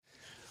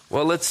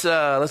Well, let's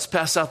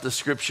pass out the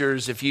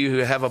scriptures. If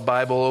you have a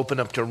Bible, open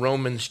up to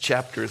Romans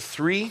chapter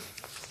 3.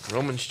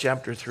 Romans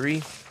chapter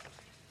 3.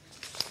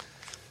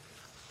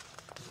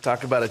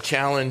 Talk about a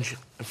challenge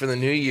for the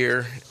new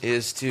year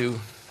is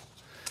to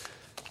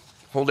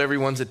hold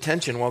everyone's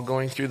attention while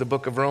going through the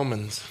book of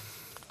Romans.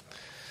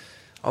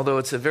 Although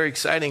it's a very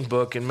exciting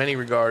book in many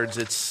regards,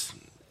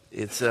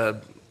 its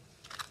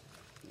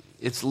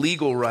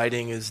legal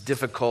writing is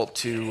difficult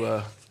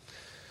to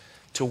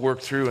work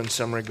through in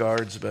some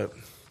regards. But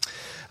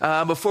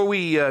before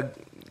we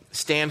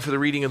stand for the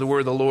reading of the word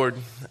of the Lord,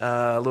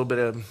 a little bit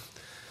of,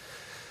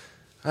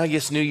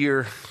 New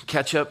Year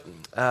catch up.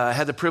 I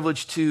had the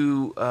privilege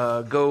to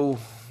go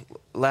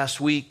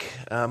last week,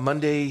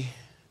 Monday,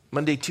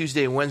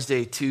 Tuesday, and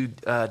Wednesday to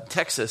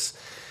Texas.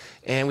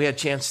 And we had a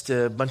chance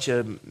to, a bunch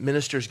of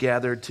ministers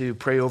gathered to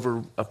pray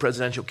over a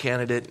presidential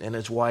candidate and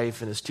his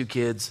wife and his two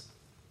kids.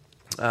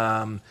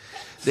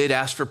 They'd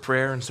asked for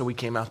prayer, and so we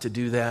came out to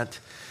do that.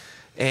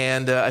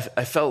 And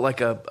I felt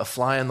like a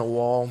fly on the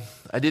wall.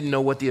 I didn't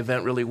know what the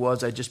event really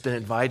was. I'd just been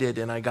invited,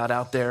 and I got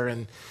out there,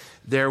 and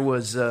there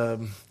was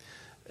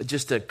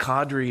just a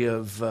cadre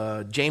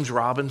of James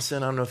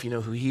Robinson. I don't know if you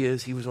know who he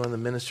is. He was one of the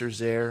ministers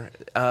there.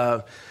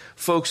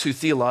 Folks who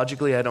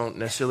theologically I don't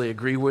necessarily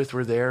agree with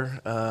were there.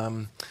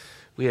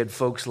 We had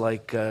folks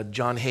like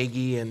John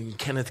Hagee and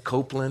Kenneth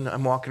Copeland.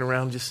 I'm walking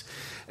around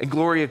and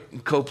Gloria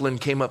Copeland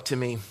came up to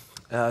me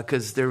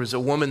because there was a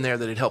woman there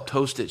that had helped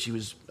host it. She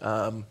was...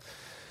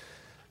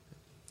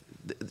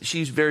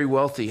 she's very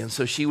wealthy, and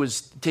so she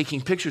was taking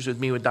pictures with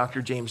me with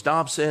Dr. James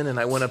Dobson, and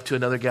I went up to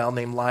another gal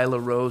named Lila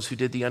Rose who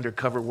did the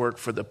undercover work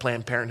for the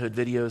Planned Parenthood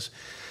videos.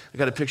 I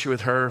got a picture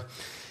with her,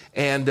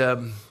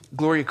 and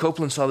Gloria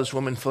Copeland saw this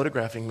woman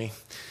photographing me,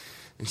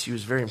 and she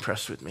was very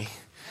impressed with me.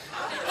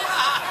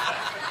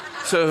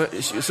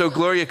 So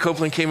Gloria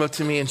Copeland came up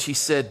to me, and she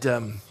said,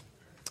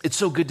 "It's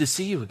so good to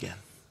see you again."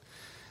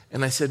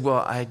 And I said, "Well,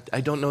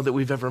 I don't know that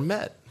we've ever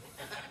met."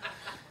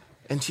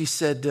 And she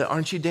said,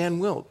 "Aren't you Dan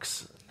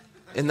Wilkes?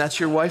 And that's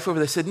your wife over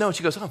there?" I said, "No."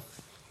 She goes, "Oh."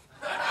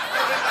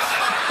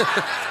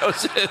 That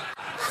was it.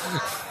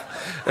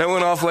 That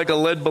went off like a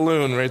lead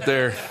balloon right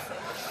there.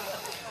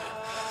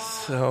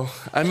 So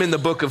I'm in the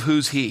book of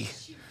Who's He.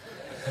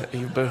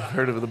 You've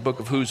heard of the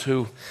book of Who's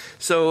Who.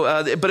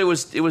 So, but it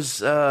was.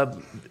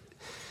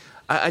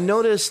 I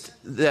noticed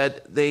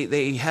that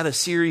they had a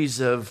series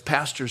of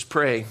pastors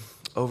pray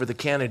over the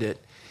candidate,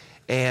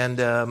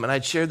 and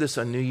I'd shared this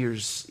on New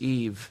Year's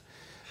Eve.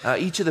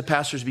 Each of the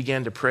pastors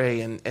began to pray,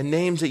 and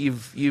names that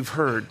you've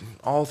heard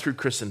all through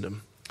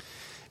Christendom.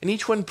 And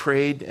each one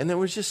prayed, and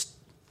there just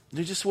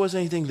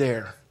wasn't anything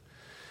there.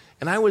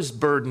 And I was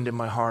burdened in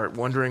my heart,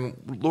 wondering,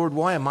 Lord,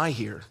 why am I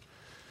here?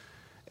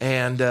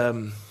 And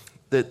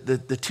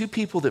the two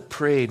people that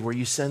prayed, where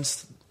you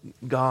sensed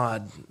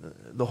God,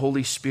 the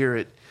Holy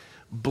Spirit,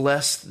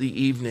 blessed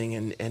the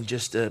evening and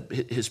just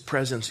His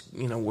presence,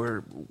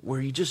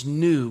 where you just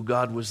knew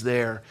God was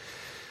there,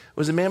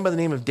 was a man by the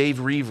name of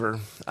Dave Reaver.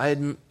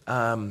 I'd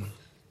been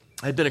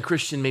a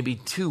Christian maybe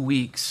 2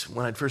 weeks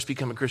when I'd first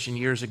become a Christian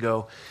years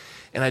ago,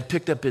 and I'd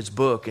picked up his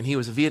book, and he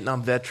was a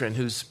Vietnam veteran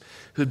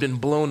who'd been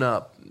blown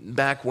up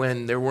back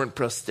when there weren't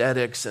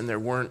prosthetics and there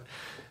weren't,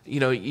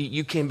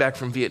 you came back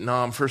from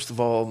Vietnam. First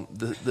of all,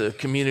 the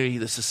community,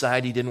 the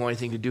society didn't want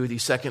anything to do with you.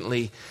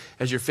 Secondly,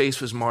 as your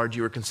face was marred,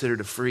 you were considered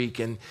a freak,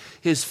 and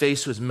his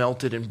face was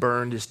melted and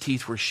burned. His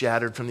teeth were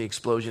shattered from the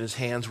explosion. His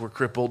hands were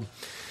crippled.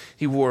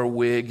 He wore a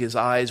wig. His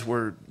eyes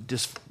were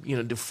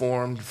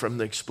deformed from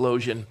the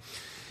explosion.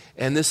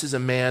 And this is a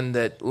man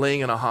that laying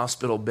in a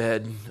hospital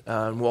bed,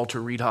 in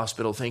Walter Reed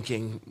Hospital,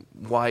 thinking,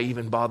 why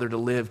even bother to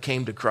live,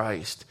 came to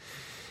Christ.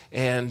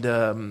 And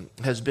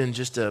has been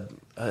just a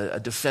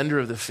defender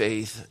of the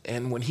faith.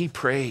 And when he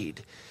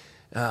prayed,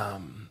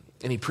 and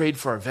he prayed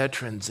for our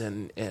veterans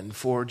and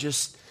for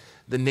just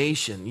the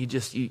nation,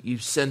 you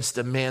sensed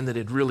a man that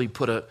had really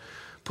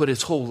put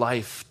his whole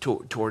life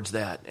towards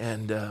that.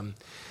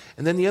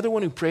 And then the other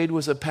one who prayed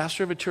was a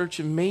pastor of a church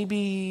of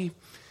maybe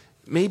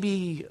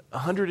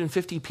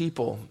 150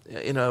 people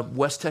in a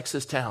West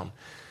Texas town.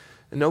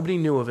 And nobody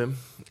knew of him.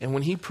 And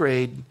when he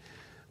prayed,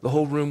 the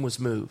whole room was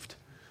moved.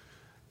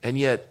 And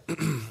yet,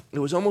 it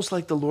was almost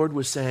like the Lord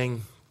was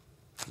saying,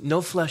 no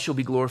flesh will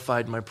be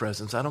glorified in my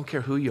presence. I don't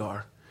care who you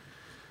are.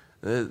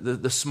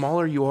 The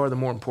smaller you are, the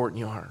more important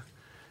you are.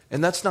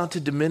 And that's not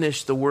to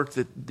diminish the work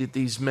that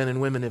these men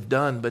and women have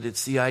done, but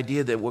it's the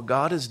idea that what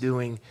God is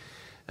doing,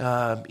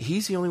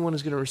 He's the only one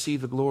who's going to receive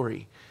the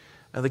glory.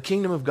 Now, the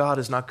kingdom of God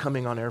is not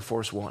coming on Air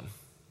Force One.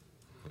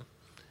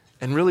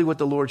 And really what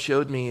the Lord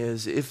showed me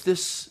is if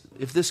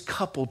this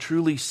couple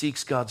truly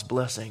seeks God's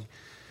blessing,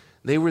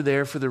 they were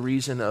there for the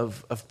reason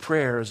of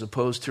prayer as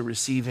opposed to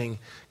receiving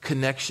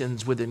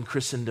connections within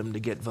Christendom to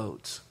get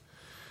votes.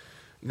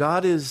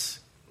 God,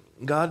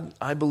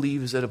 I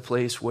believe, is at a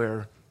place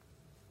where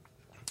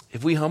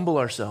if we humble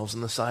ourselves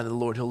on the side of the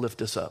Lord, He'll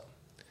lift us up.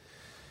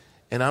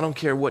 And I don't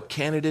care what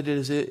candidate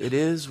it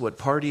is, what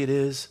party it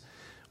is,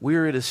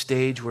 we're at a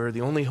stage where the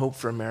only hope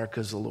for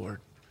America is the Lord.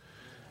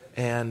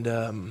 And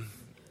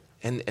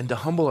and to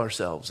humble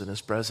ourselves in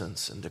his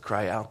presence and to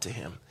cry out to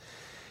him.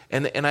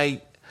 And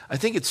I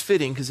think it's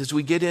fitting because as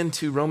we get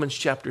into Romans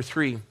chapter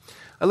 3,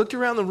 I looked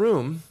around the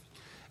room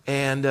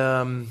and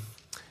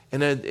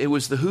it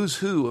was the who's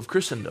who of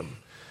Christendom.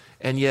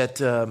 And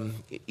yet,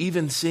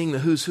 even seeing the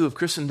who's who of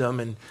Christendom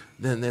and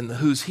then the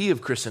who's he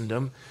of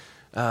Christendom,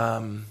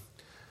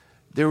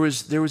 there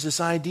was this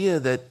idea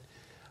that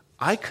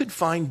I could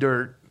find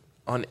dirt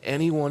on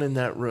anyone in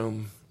that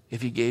room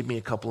if he gave me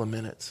a couple of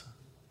minutes.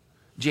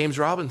 James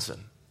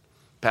Robinson,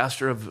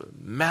 pastor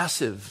of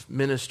massive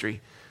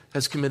ministry,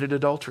 has committed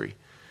adultery.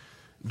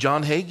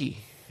 John Hagee,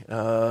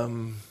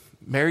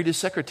 married his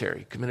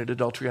secretary, committed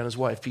adultery on his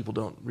wife. People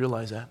don't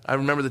realize that. I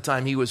remember the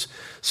time he was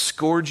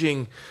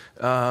scourging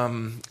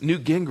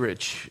Newt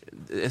Gingrich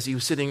as he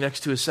was sitting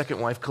next to his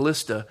second wife,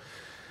 Callista,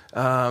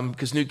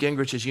 because Newt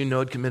Gingrich, as you know,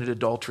 had committed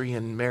adultery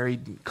and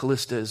married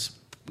Callista's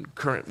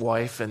current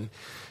wife. And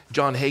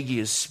John Hagee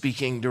is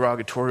speaking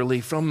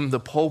derogatorily from the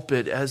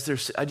pulpit as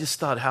there's. I just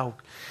thought how,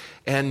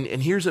 and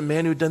here's a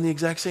man who had done the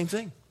exact same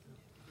thing.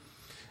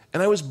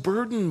 And I was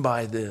burdened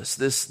by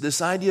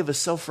this idea of a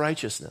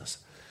self-righteousness.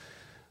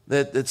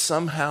 That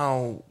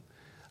somehow,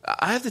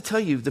 I have to tell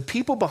you, the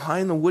people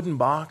behind the wooden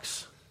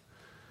box,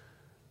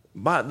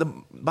 the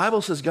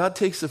Bible says God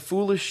takes the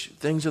foolish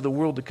things of the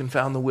world to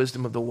confound the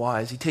wisdom of the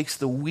wise. He takes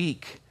the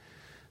weak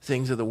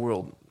things of the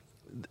world.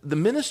 The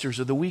ministers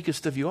are the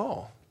weakest of you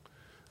all.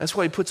 That's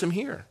why he puts them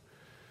here.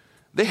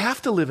 They have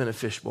to live in a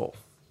fishbowl.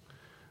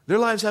 Their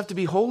lives have to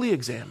be wholly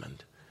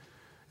examined.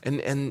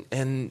 And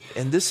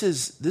this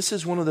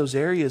is one of those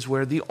areas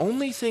where the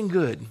only thing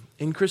good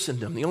in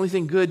Christendom, the only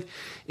thing good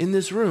in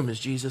this room is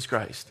Jesus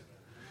Christ.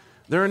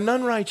 There are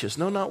none righteous,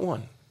 no, not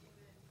one.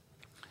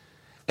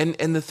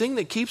 And the thing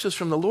that keeps us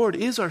from the Lord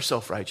is our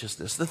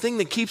self-righteousness. The thing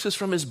that keeps us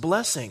from his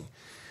blessing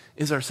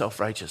is our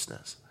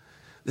self-righteousness.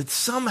 That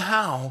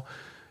somehow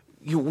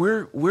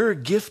we're a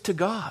gift to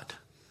God.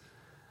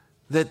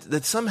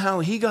 That somehow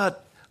he got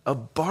a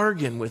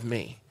bargain with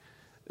me.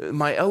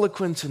 My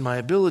eloquence and my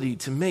ability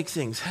to make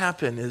things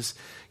happen is,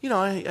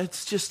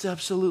 it's just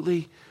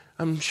absolutely,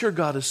 I'm sure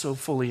God is so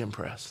fully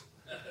impressed.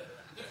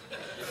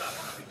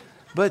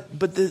 But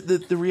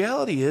the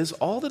reality is,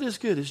 all that is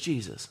good is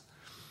Jesus.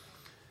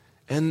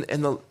 And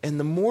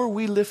the more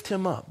we lift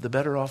him up, the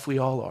better off we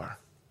all are.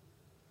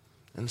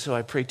 And so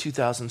I pray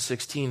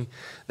 2016,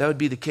 that would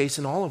be the case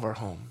in all of our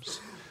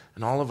homes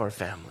and all of our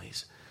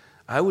families.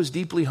 I was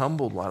deeply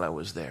humbled while I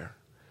was there.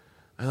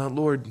 I thought,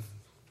 Lord,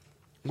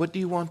 what do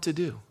you want to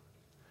do?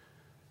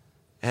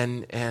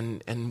 And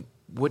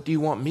what do you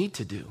want me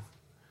to do?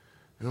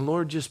 And the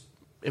Lord just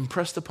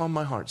impressed upon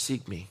my heart,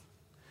 seek me.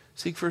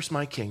 Seek first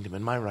my kingdom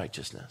and my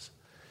righteousness.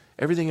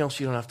 Everything else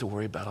you don't have to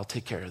worry about. I'll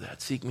take care of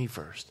that. Seek me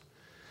first.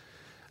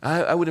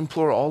 I would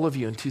implore all of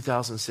you in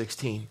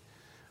 2016,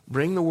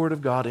 bring the word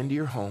of God into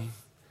your home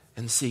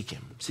and seek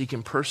him. Seek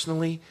him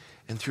personally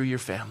and through your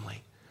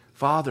family.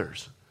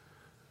 Fathers,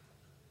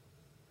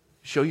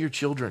 show your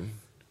children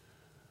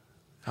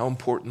how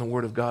important the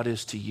word of God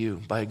is to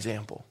you by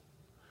example.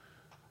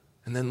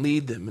 And then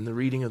lead them in the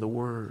reading of the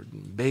word.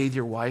 Bathe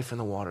your wife in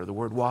the water. The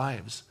word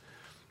wives.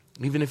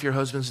 Even if your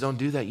husbands don't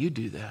do that, you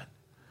do that.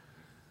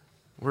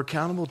 We're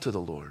accountable to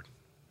the Lord.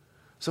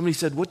 Somebody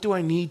said, what do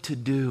I need to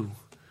do?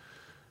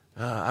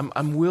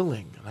 I'm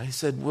willing. And I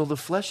said, well, the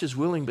flesh is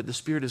willing, but the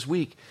spirit is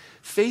weak.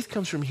 Faith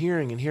comes from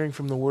hearing and hearing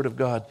from the word of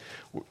God.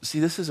 See,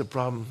 this is a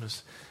problem.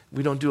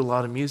 We don't do a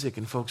lot of music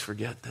and folks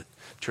forget that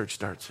church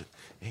starts at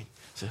 8.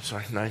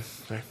 Sorry, 9.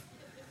 Sorry.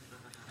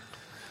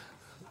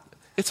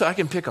 I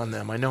can pick on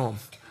them. I know them.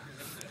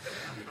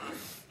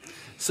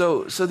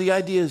 So the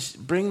idea is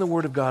bring the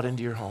word of God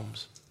into your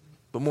homes,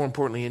 but more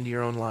importantly, into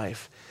your own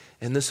life.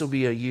 And this will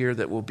be a year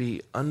that will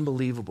be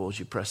unbelievable as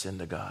you press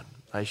into God.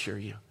 I assure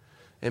you.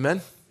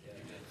 Amen?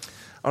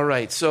 All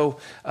right, so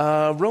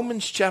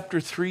Romans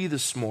chapter 3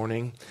 this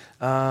morning.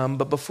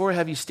 But before I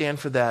have you stand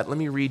for that, let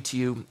me read to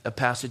you a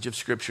passage of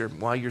Scripture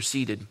while you're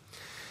seated.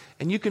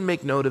 And you can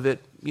make note of it.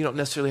 You don't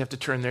necessarily have to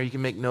turn there. You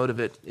can make note of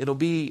it. It'll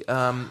be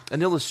an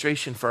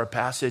illustration for our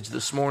passage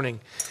this morning.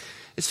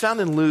 It's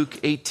found in Luke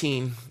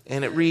 18,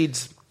 and it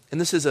reads, and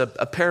this is a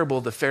parable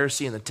of the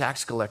Pharisee and the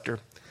tax collector.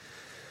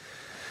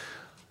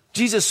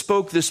 Jesus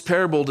spoke this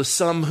parable to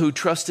some who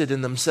trusted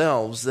in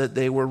themselves that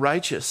they were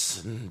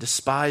righteous and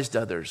despised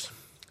others.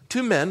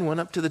 2 men went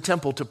up to the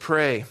temple to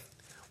pray,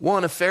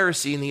 one a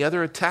Pharisee and the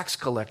other a tax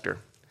collector.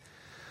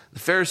 The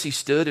Pharisee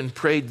stood and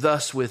prayed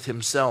thus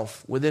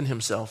within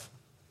himself.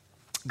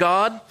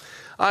 God,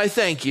 I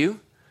thank you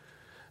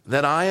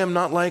that I am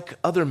not like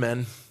other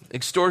men,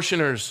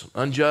 extortioners,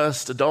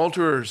 unjust,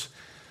 adulterers,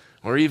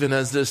 or even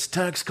as this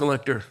tax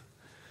collector.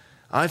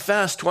 I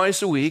fast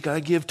twice a week. I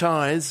give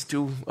tithes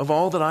of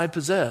all that I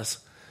possess.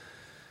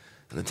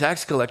 And the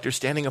tax collector,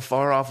 standing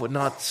afar off, would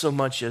not so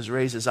much as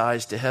raise his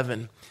eyes to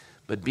heaven,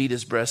 but beat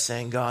his breast,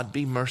 saying, God,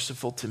 be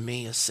merciful to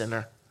me, a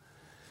sinner.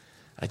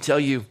 I tell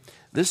you,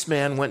 this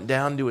man went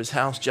down to his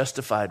house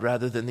justified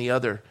rather than the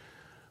other.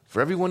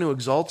 For everyone who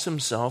exalts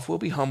himself will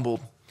be humbled,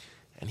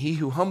 and he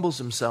who humbles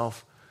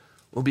himself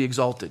will be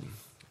exalted.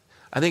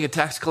 I think a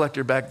tax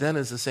collector back then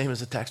is the same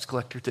as a tax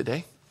collector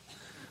today.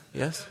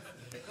 Yes?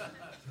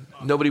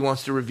 Nobody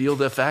wants to reveal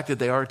the fact that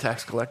they are a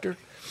tax collector.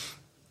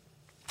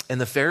 And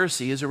the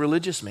Pharisee is a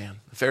religious man.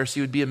 The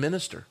Pharisee would be a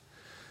minister.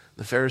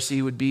 The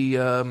Pharisee would be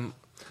a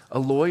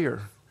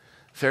lawyer.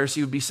 The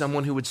Pharisee would be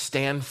someone who would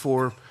stand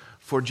for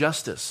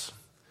justice.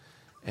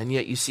 And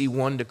yet you see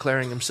one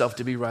declaring himself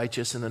to be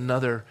righteous and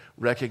another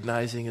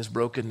recognizing his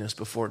brokenness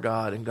before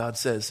God. And God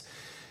says,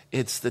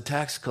 it's the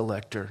tax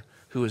collector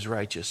who is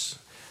righteous,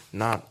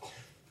 not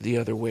the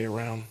other way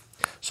around.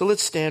 So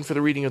let's stand for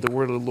the reading of the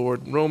word of the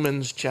Lord.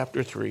 Romans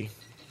chapter 3.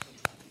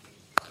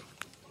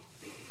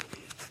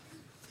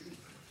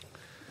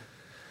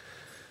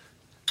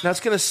 Now it's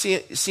going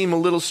to seem a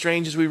little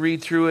strange as we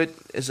read through it,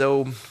 as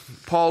though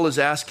Paul is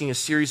asking a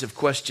series of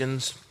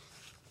questions.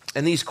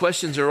 And these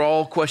questions are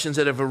all questions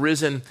that have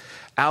arisen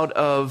out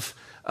of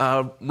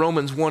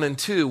Romans 1 and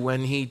 2,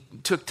 when he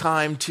took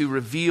time to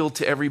reveal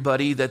to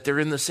everybody that they're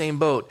in the same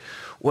boat.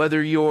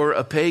 Whether you're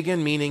a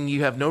pagan, meaning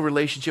you have no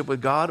relationship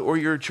with God, or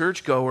you're a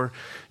churchgoer,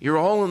 you're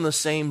all in the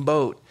same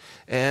boat.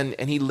 And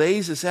he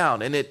lays this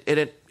out, and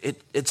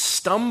it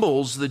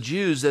stumbles the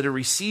Jews that are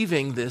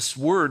receiving this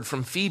word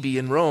from Phoebe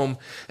in Rome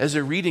as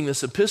they're reading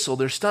this epistle.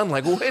 They're stunned,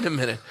 like, well, wait a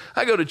minute.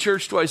 I go to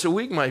church twice a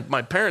week.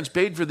 My parents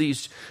paid for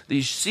these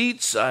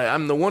seats.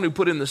 I'm the one who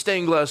put in the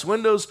stained glass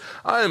windows.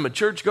 I am a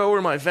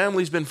churchgoer. My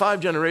family's been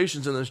 5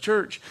 generations in this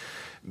church.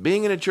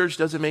 Being in a church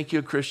doesn't make you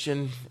a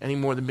Christian any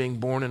more than being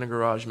born in a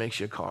garage makes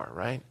you a car,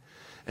 right?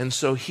 And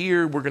so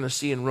here we're going to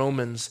see in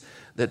Romans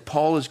that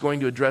Paul is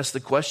going to address the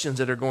questions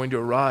that are going to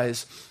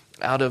arise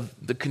out of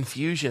the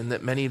confusion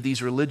that many of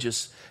these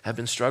religious have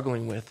been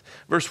struggling with.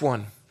 Verse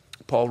 1,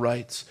 Paul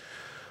writes,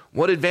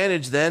 "What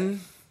advantage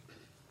then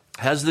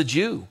has the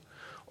Jew?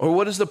 Or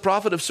what is the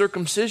profit of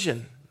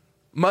circumcision?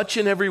 Much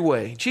in every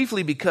way,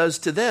 chiefly because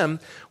to them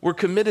were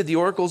committed the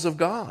oracles of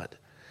God.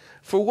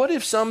 For what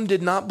if some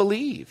did not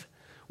believe?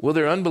 Will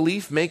their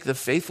unbelief make the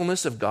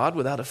faithfulness of God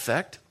without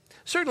effect?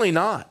 Certainly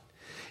not.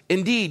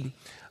 Indeed,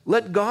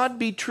 let God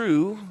be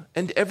true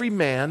and every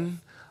man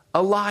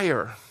a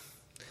liar,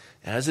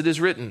 as it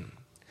is written,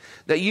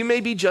 that you may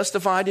be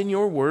justified in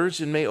your words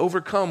and may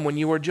overcome when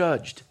you are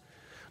judged.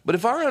 But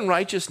if our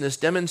unrighteousness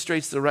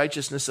demonstrates the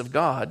righteousness of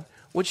God,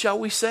 what shall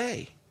we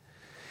say?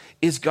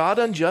 Is God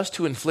unjust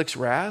who inflicts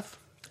wrath?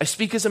 I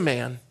speak as a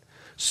man.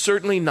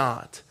 Certainly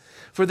not.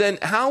 For then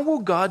how will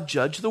God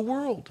judge the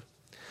world?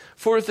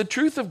 For if the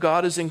truth of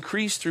God is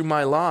increased through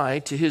my lie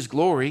to his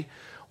glory,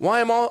 why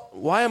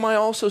am I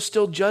also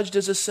still judged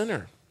as a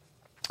sinner?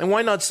 And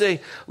why not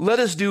say, let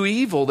us do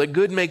evil that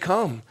good may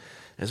come?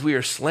 As we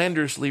are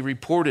slanderously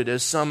reported,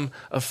 as some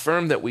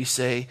affirm that we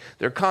say,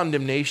 their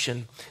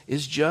condemnation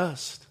is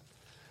just.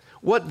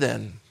 What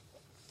then?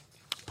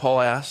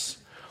 Paul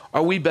asks,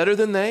 are we better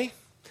than they?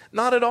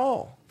 Not at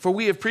all. For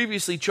we have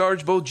previously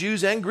charged both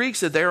Jews and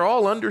Greeks that they are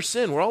all under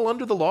sin. We're all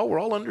under the law. We're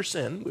all under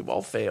sin. We've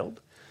all failed.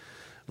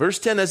 Verse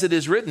 10, as it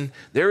is written,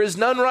 there is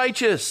none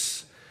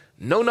righteous.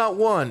 No, not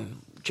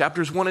one.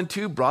 Chapters 1 and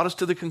 2 brought us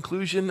to the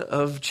conclusion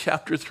of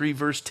chapter 3,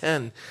 verse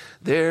 10.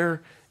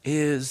 There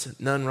is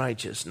none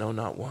righteous. No,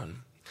 not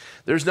one.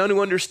 There's none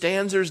who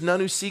understands. There's none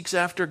who seeks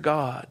after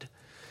God.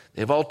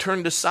 They've all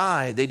turned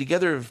aside. They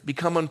together have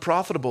become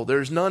unprofitable.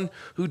 There's none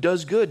who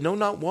does good. No,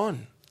 not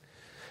one.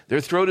 Their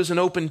throat is an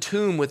open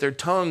tomb. With their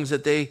tongues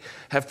that they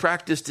have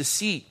practiced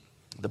deceit.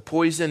 The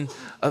poison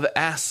of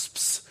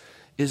asps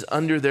is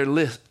under their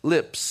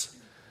lips,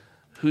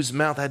 whose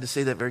mouth, I had to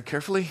say that very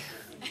carefully,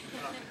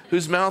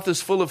 whose mouth is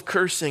full of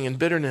cursing and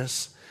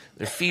bitterness.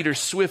 Their feet are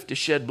swift to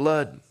shed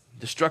blood,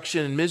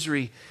 destruction and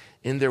misery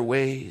in their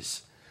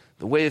ways.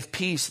 The way of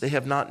peace they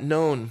have not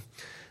known.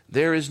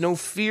 There is no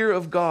fear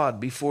of God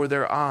before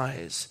their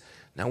eyes.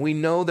 Now we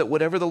know that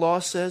whatever the law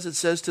says, it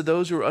says to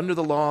those who are under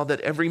the law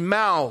that every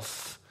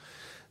mouth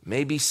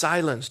may be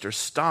silenced or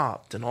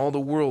stopped, and all the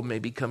world may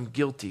become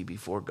guilty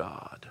before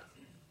God.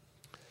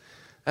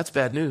 That's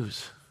bad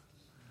news.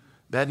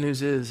 Bad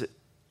news is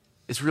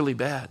it's really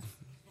bad.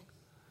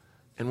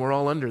 And we're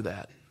all under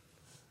that.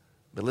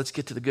 But let's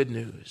get to the good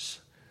news.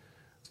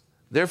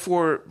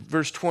 Therefore,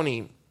 verse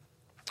 20,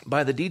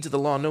 by the deeds of the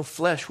law, no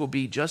flesh will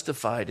be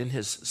justified in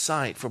his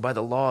sight, for by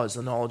the law is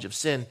the knowledge of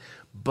sin.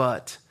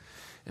 But,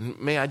 and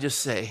may I just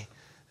say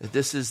that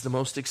this is the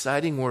most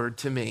exciting word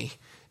to me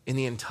in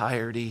the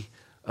entirety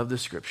of the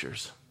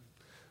scriptures.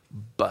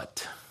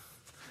 But.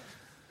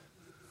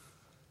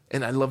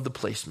 And I love the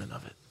placement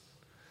of it.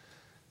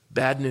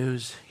 Bad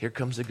news, here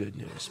comes the good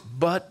news.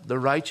 But the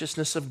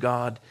righteousness of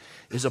God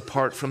is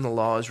apart from the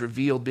law, is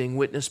revealed, being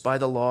witnessed by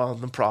the law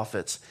and the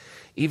prophets,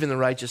 even the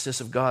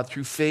righteousness of God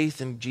through faith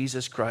in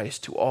Jesus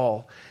Christ to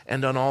all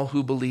and on all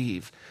who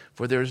believe.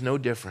 For there is no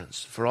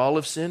difference. For all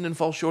have sinned and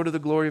fall short of the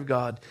glory of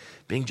God,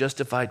 being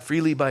justified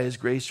freely by his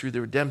grace through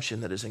the redemption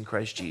that is in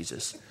Christ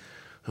Jesus,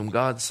 whom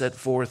God set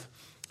forth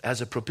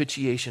as a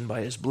propitiation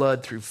by his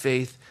blood through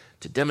faith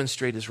to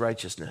demonstrate his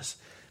righteousness,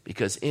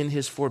 because in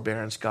his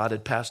forbearance God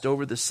had passed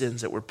over the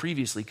sins that were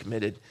previously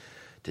committed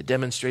to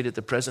demonstrate at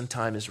the present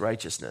time his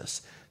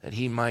righteousness, that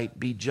he might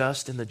be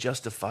just and the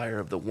justifier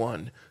of the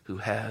one who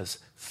has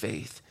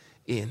faith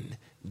in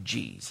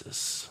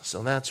Jesus.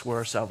 So that's where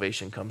our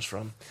salvation comes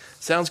from.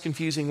 Sounds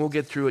confusing. We'll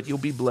get through it. You'll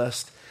be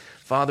blessed.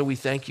 Father, we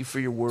thank you for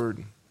your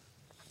word.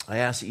 I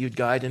ask that you'd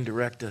guide and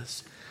direct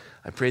us.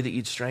 I pray that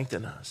you'd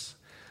strengthen us.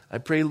 I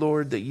pray,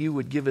 Lord, that you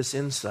would give us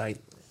insight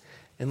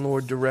and,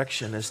 Lord,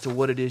 direction as to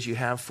what it is you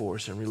have for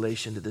us in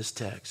relation to this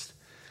text.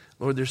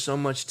 Lord, there's so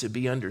much to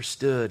be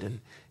understood and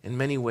in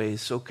many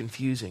ways so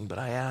confusing, but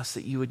I ask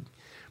that you would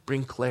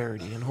bring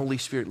clarity. And Holy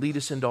Spirit, lead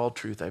us into all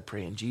truth, I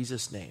pray in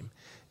Jesus' name.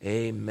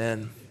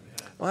 Amen.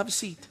 Well, have a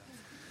seat.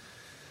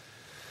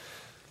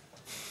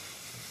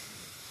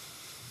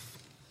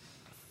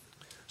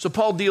 So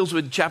Paul deals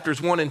with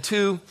chapters 1 and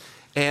 2,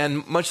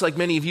 and much like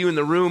many of you in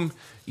the room,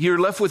 you're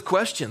left with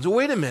questions. Well,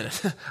 wait a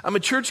minute. I'm a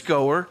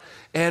churchgoer,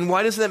 and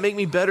why doesn't that make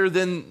me better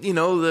than,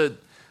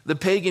 the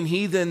pagan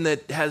heathen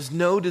that has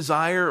no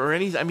desire or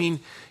anything? I mean,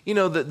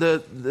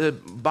 the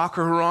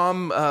Boko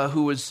Haram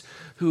who is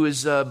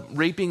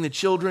raping the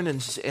children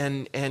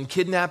and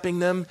kidnapping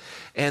them,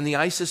 and the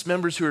ISIS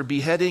members who are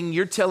beheading.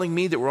 You're telling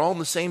me that we're all in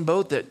the same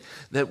boat,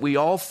 that we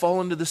all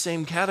fall into the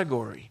same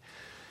category.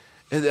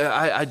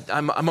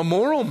 I'm a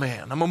moral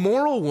man. I'm a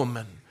moral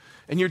woman.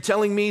 And you're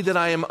telling me that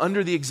I am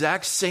under the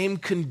exact same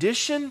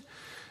condition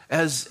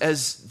as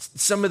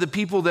some of the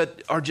people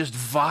that are just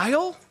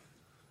vile?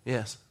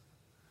 Yes.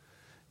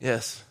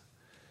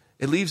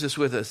 It leaves us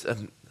with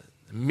a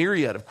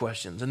myriad of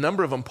questions. A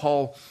number of them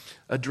Paul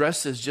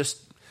addresses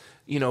just,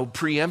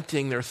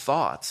 preempting their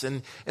thoughts.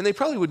 And they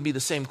probably would be the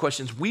same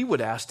questions we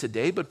would ask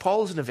today, but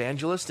Paul is an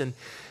evangelist. And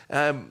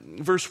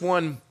verse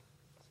 1,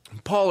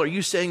 Paul, are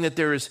you saying that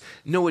there is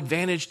no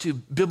advantage to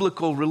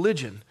biblical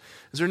religion?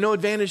 Is there no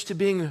advantage to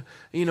being,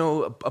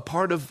 a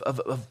part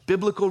of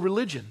biblical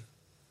religion?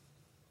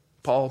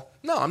 Paul,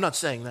 no, I'm not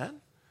saying that.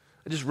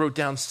 I just wrote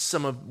down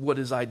some of what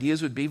his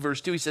ideas would be. Verse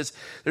 2, he says,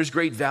 there's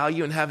great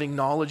value in having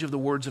knowledge of the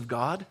words of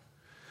God.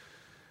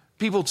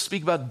 People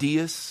speak about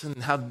deists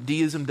and how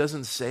deism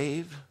doesn't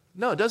save.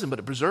 No, it doesn't, but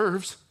it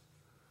preserves.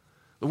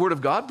 The word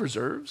of God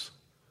preserves.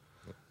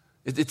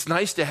 It's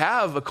nice to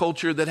have a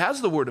culture that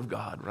has the word of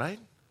God, right?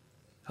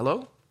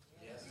 Hello?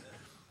 Yes.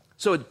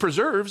 So it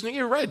preserves. And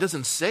you're right, it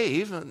doesn't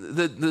save.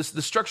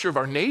 The structure of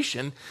our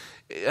nation,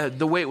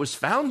 the way it was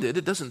founded,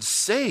 it doesn't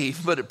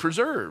save, but it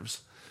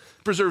preserves.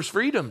 It preserves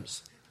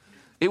freedoms.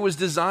 It was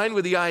designed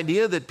with the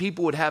idea that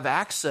people would have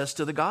access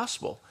to the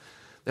gospel,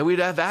 that we'd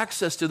have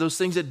access to those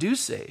things that do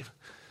save.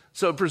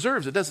 So it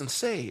preserves, it doesn't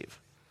save.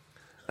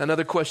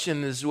 Another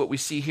question is what we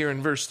see here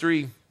in verse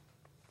 3.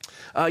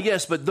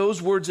 Yes, but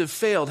those words have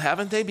failed,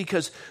 haven't they?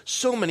 Because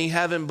so many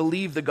haven't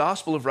believed the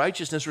gospel of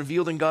righteousness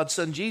revealed in God's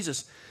Son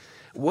Jesus.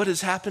 What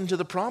has happened to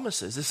the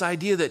promises? This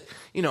idea that,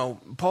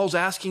 Paul's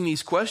asking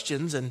these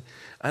questions, and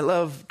I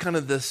love kind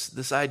of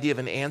this idea of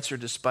an answer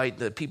despite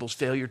the people's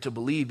failure to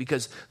believe,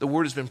 because the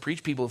word has been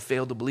preached, people have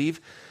failed to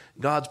believe.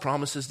 God's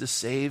promises to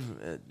save,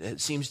 it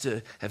seems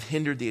to have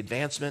hindered the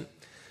advancement.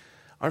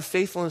 Our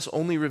faithfulness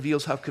only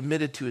reveals how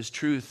committed to his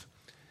truth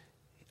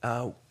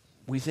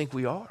we think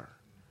we are.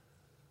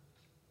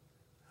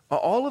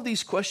 All of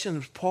these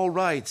questions, Paul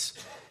writes,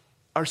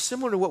 are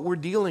similar to what we're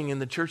dealing in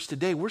the church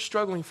today. We're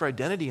struggling for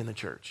identity in the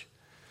church.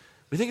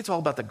 We think it's all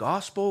about the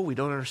gospel. We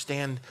don't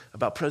understand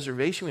about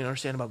preservation. We don't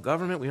understand about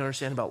government. We don't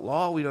understand about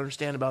law. We don't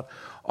understand about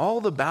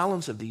all the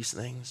balance of these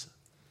things.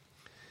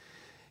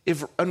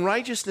 If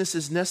unrighteousness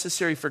is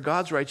necessary for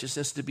God's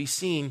righteousness to be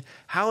seen,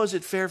 how is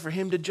it fair for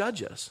him to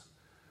judge us?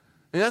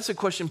 And that's a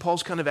question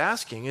Paul's kind of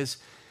asking is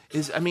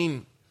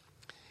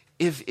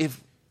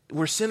if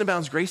where sin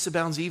abounds, grace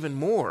abounds even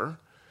more.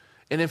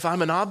 And if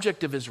I'm an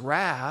object of his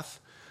wrath,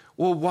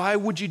 well, why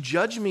would you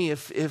judge me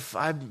if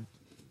I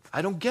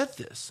don't get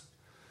this?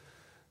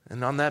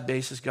 And on that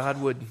basis,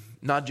 God would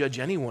not judge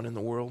anyone in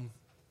the world.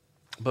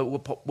 But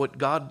what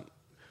God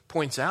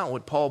points out,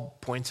 what Paul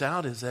points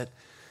out, is that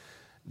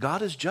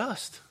God is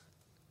just.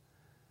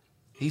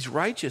 He's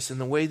righteous in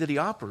the way that he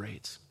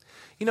operates.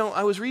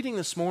 I was reading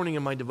this morning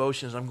in my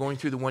devotions. I'm going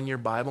through the one-year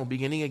Bible,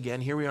 beginning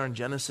again. Here we are in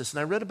Genesis, and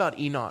I read about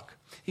Enoch.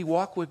 He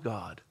walked with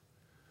God.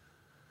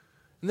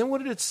 And then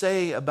what did it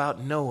say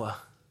about Noah?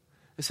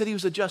 It said he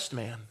was a just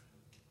man.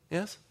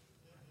 Yes?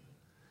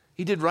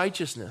 He did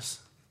righteousness.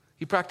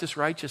 He practiced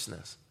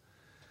righteousness.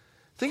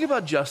 Think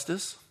about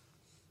justice.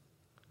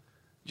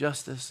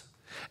 Justice.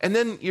 And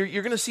then you're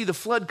going to see the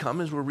flood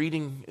come as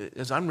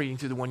I'm reading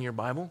through the one-year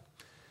Bible.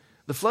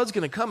 The flood's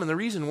going to come, and the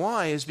reason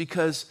why is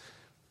because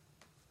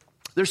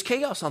there's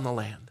chaos on the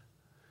land.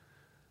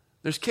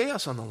 There's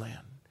chaos on the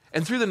land.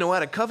 And through the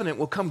Noahic covenant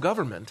will come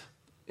government.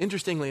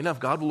 Interestingly enough,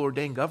 God will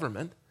ordain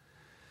government.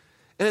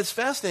 And it's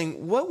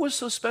fascinating. What was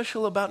so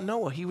special about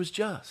Noah? He was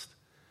just.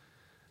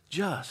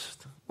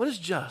 Just. What is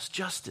just?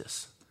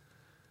 Justice.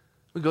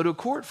 We go to a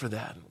court for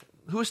that.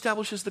 Who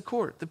establishes the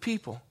court? The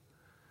people.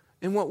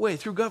 In what way?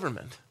 Through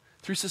government,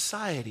 through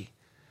society,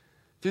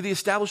 through the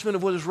establishment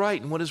of what is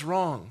right and what is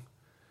wrong.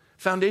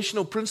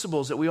 Foundational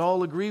principles that we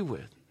all agree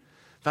with.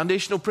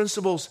 Foundational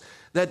principles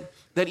that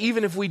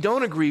even if we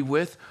don't agree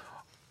with,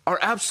 are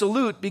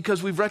absolute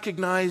because we've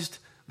recognized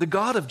the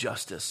God of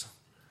justice,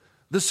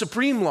 the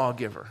supreme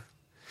lawgiver.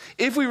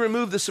 If we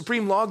remove the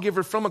supreme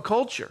lawgiver from a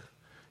culture,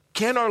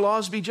 can our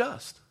laws be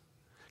just?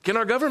 Can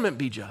our government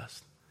be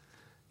just?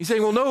 You say,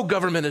 well, no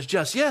government is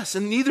just. Yes,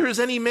 and neither is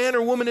any man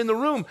or woman in the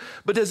room.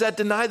 But does that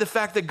deny the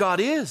fact that God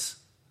is?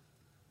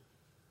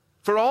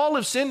 For all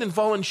have sinned and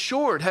fallen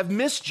short, have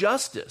missed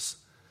justice.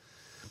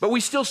 But we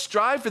still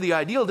strive for the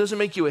ideal. It doesn't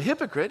make you a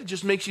hypocrite. It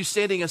just makes you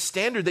setting a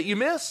standard that you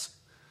miss.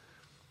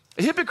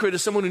 A hypocrite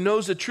is someone who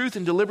knows the truth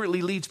and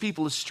deliberately leads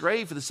people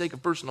astray for the sake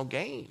of personal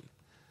gain.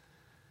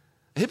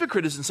 A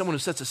hypocrite isn't someone who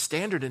sets a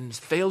standard and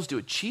fails to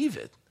achieve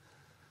it.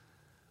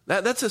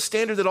 That's a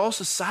standard that all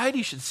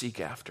society should seek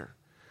after.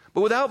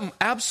 But without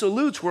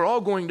absolutes, we're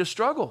all going to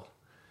struggle.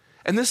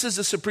 And this is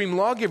the supreme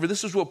lawgiver.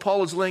 This is what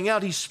Paul is laying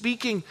out. He's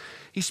speaking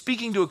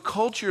to a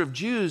culture of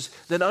Jews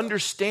that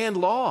understand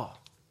law.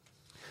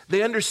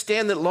 They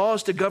understand that law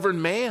is to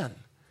govern man.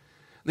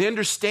 They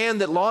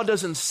understand that law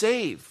doesn't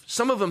save.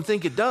 Some of them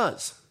think it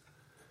does.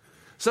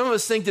 Some of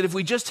us think that if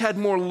we just had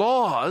more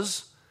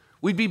laws,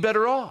 we'd be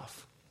better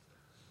off.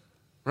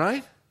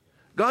 Right?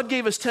 God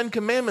gave us 10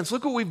 commandments.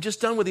 Look what we've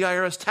just done with the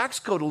IRS tax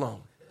code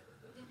alone.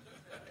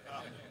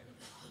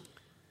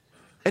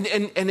 And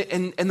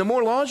the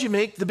more laws you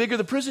make, the bigger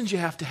the prisons you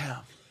have to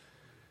have.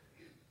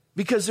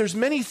 Because there's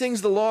many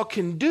things the law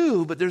can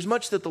do, but there's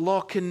much that the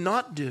law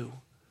cannot do.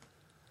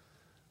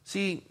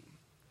 See,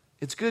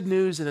 it's good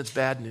news and it's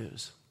bad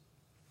news.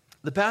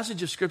 The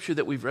passage of Scripture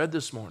that we've read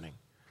this morning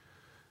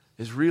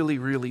is really,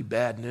 really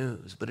bad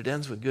news, but it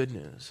ends with good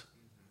news.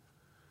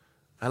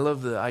 I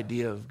love the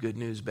idea of good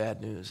news,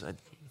 bad news. I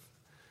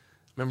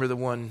remember the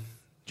one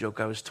joke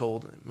I was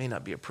told. It may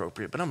not be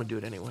appropriate, but I'm going to do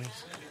it anyways.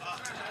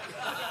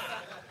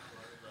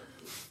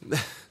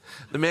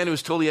 The man who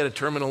was told he had a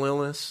terminal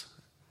illness,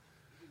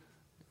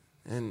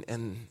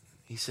 and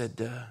he said,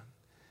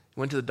 he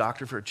went to the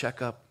doctor for a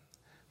checkup.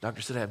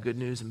 Doctor said, I have good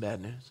news and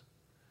bad news.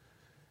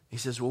 He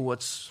says, well,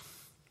 what's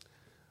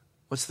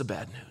the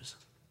bad news?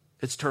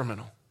 It's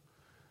terminal.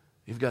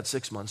 You've got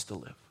 6 months to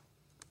live.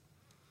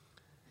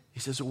 He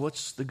says, well,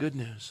 what's the good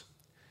news?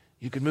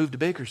 You could move to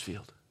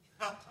Bakersfield.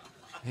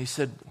 He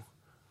said,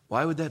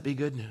 why would that be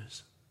good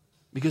news?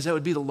 Because that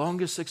would be the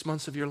longest 6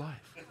 months of your life.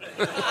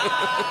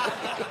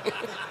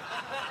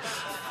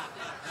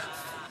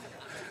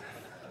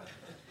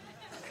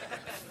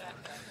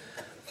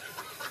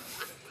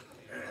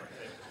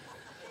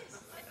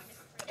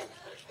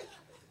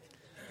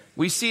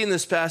 We see in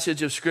this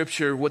passage of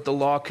Scripture what the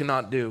law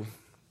cannot do.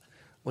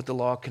 What the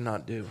law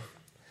cannot do.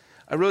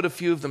 I wrote a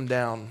few of them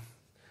down.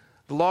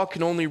 The law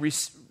can only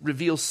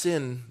reveal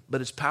sin,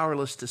 but it's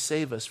powerless to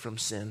save us from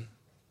sin.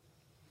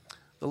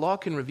 The law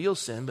can reveal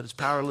sin, but it's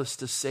powerless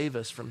to save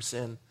us from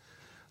sin.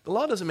 The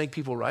law doesn't make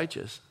people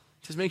righteous.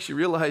 It just makes you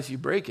realize you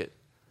break it.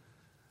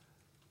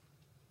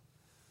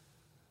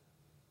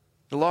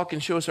 The law can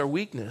show us our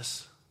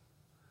weakness,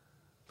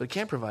 but it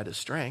can't provide us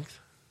strength.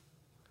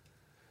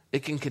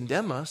 It can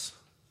condemn us,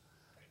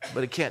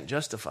 but it can't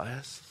justify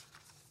us.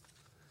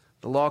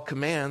 The law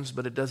commands,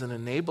 but it doesn't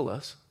enable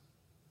us.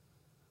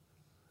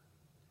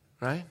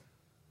 Right?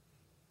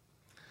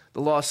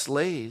 The law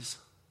slays,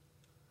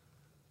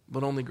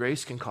 but only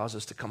grace can cause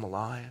us to come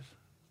alive.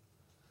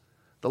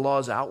 The law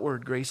is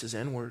outward, grace is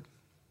inward.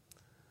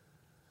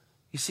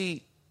 You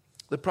see,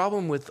 the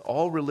problem with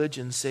all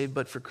religions, save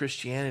but for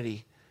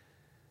Christianity,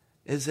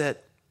 is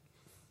that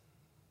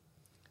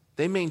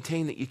they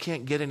maintain that you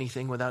can't get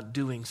anything without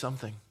doing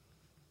something.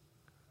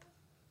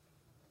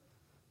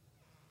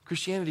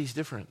 Christianity is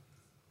different.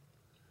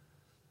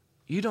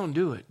 You don't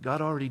do it.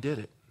 God already did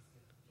it.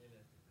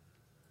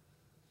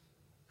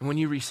 And when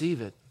you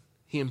receive it,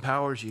 He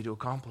empowers you to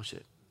accomplish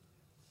it.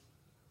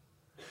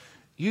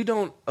 You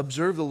don't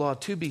observe the law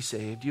to be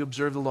saved. You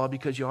observe the law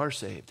because you are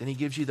saved. And He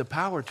gives you the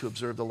power to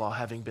observe the law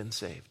having been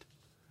saved.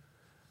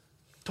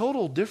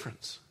 Total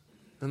difference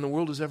than the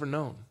world has ever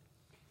known.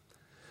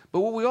 But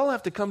what we all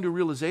have to come to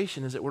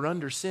realization is that we're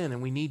under sin and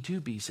we need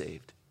to be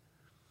saved.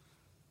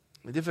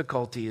 The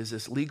difficulty is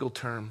this legal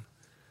term,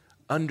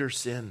 under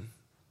sin.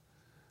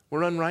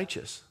 We're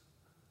unrighteous.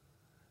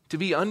 To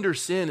be under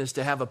sin is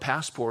to have a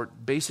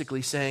passport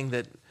basically saying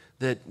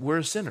that we're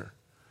a sinner.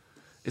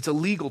 It's a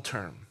legal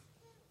term.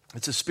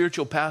 It's a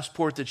spiritual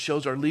passport that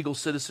shows our legal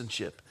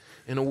citizenship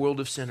in a world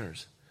of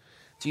sinners.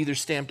 It's either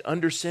stamped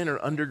under sin or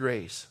under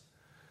grace.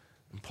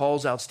 And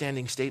Paul's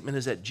outstanding statement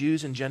is that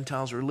Jews and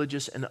Gentiles,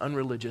 religious and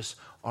unreligious,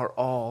 are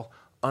all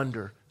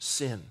under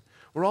sin.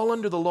 We're all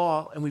under the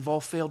law and we've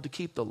all failed to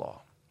keep the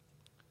law.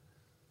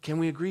 Can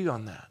we agree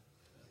on that?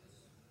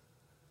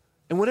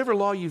 And whatever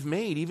law you've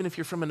made, even if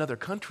you're from another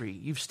country,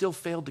 you've still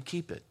failed to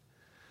keep it.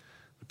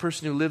 The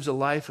person who lives a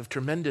life of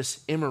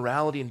tremendous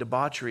immorality and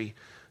debauchery,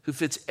 who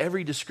fits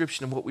every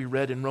description of what we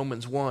read in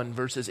Romans 1,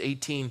 verses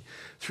 18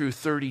 through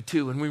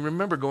 32. And we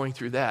remember going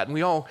through that. And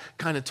we all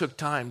kind of took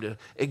time to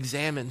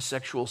examine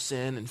sexual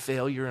sin and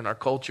failure in our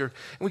culture.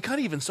 And we kind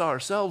of even saw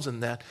ourselves in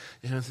that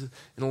in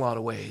a lot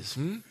of ways.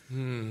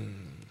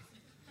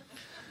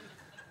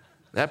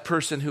 That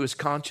person who is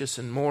conscious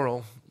and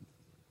moral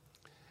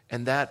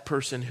and that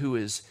person who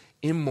is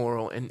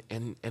immoral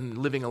and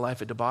living a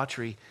life of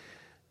debauchery,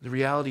 the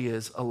reality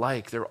is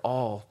alike, they're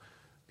all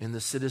in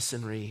the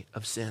citizenry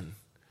of sin.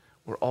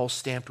 We're all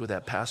stamped with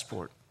that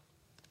passport.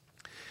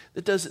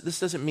 This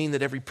doesn't mean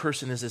that every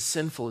person is as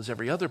sinful as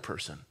every other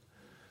person.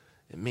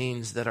 It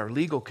means that our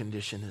legal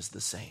condition is the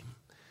same.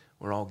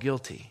 We're all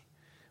guilty.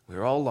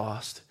 We're all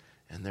lost,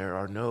 and there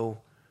are no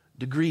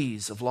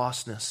degrees of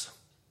lostness.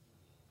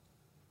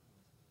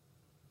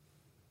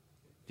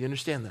 Do you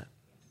understand that?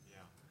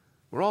 Yeah.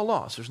 We're all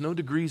lost. There's no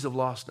degrees of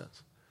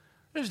lostness.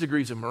 There's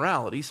degrees of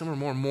morality. Some are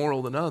more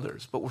moral than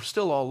others, but we're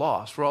still all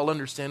lost. We're all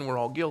understanding we're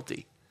all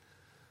guilty.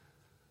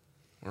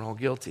 We're all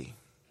guilty.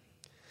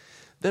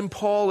 Then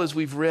Paul, as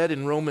we've read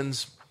in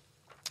Romans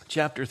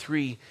chapter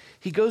 3,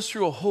 he goes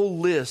through a whole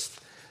list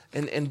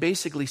and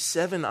basically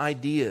 7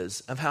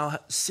 ideas of how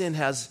sin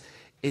has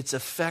its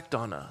effect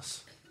on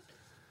us.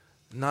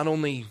 Not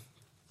only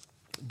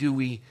do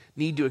we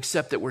need to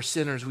accept that we're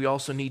sinners, we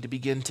also need to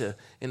begin to,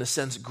 in a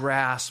sense,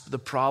 grasp the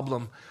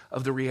problem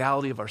of the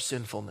reality of our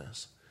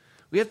sinfulness.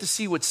 We have to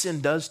see what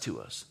sin does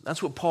to us.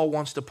 That's what Paul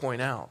wants to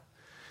point out.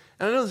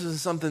 And I know this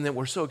is something that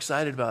we're so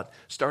excited about,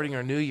 starting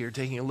our new year,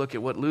 taking a look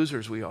at what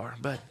losers we are.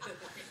 But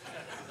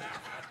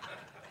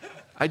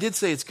I did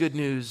say it's good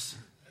news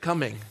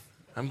coming.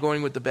 I'm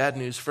going with the bad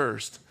news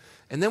first.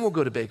 And then we'll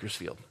go to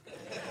Bakersfield.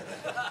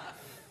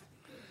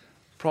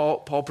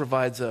 Paul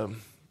provides a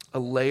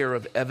layer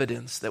of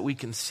evidence that we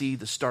can see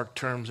the stark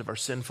terms of our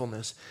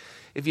sinfulness.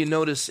 If you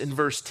notice in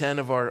verse 10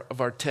 of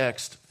our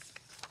text,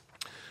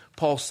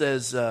 Paul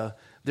says,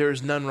 there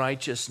is none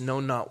righteous,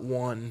 no, not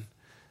one.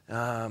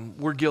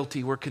 We're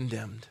guilty, we're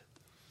condemned.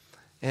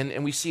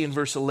 And we see in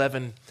verse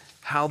 11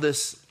 how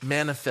this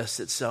manifests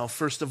itself.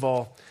 First of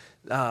all,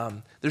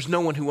 there's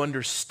no one who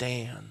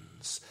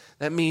understands.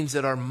 That means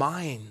that our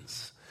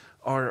minds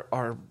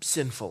are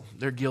sinful.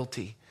 They're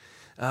guilty.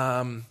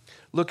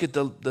 Look at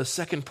the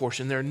second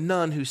portion. There are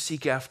none who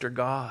seek after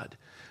God.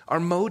 Our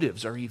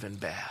motives are even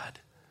bad.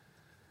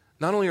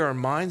 Not only are our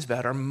minds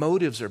bad, our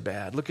motives are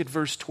bad. Look at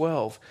verse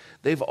 12.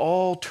 They've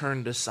all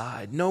turned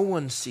aside. No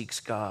one seeks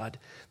God.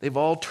 They've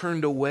all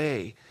turned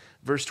away.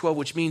 Verse 12,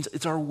 which means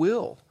it's our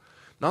will.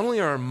 Not only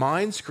are our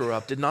minds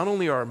corrupted, not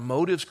only are our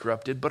motives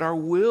corrupted, but our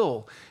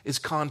will is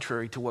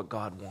contrary to what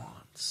God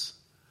wants.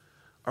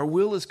 Our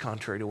will is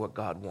contrary to what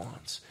God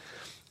wants.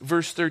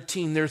 Verse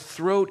 13, their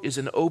throat is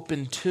an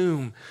open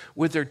tomb.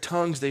 With their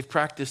tongues they've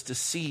practiced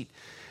deceit,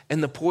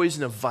 and the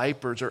poison of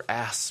vipers or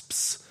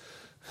asps.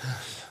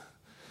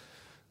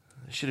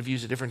 I should have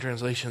used a different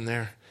translation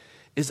there,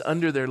 is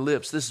under their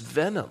lips, this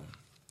venom.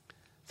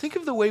 Think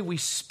of the way we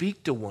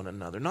speak to one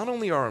another. Not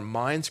only are our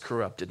minds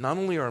corrupted, not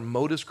only are our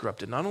motives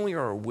corrupted, not only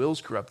are our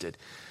wills corrupted,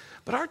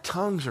 but our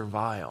tongues are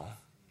vile.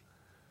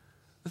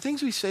 The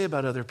things we say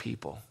about other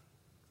people,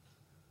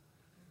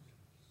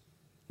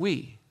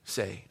 we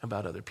say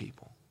about other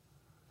people.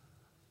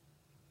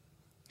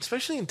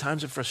 Especially in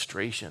times of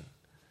frustration.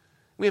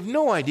 We have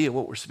no idea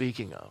what we're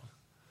speaking of.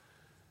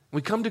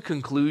 We come to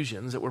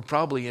conclusions that were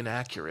probably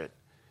inaccurate,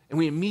 and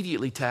we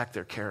immediately attack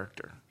their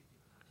character.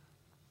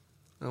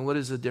 And what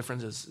is the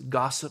difference? Is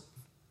gossip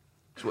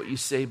is what you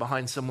say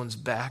behind someone's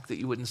back that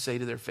you wouldn't say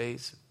to their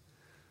face.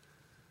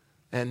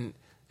 And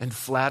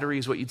flattery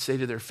is what you'd say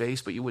to their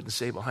face, but you wouldn't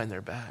say behind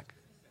their back.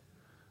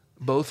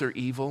 Both are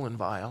evil and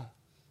vile.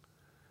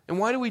 And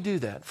why do we do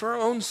that? For our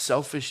own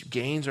selfish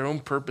gains, our own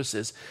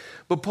purposes.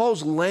 But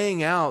Paul's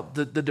laying out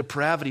the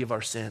depravity of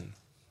our sin.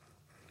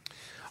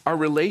 Our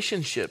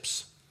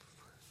relationships,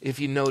 if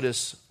you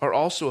notice, are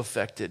also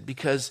affected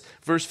because,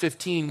 verse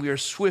 15, we are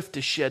swift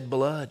to shed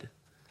blood.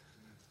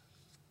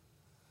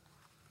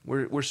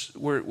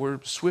 We're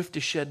swift to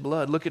shed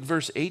blood. Look at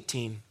verse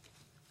 18.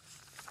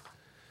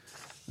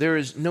 There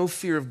is no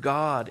fear of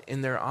God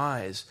in their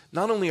eyes.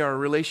 Not only our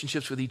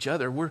relationships with each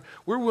other, we're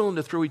willing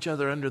to throw each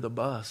other under the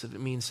bus if it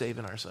means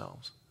saving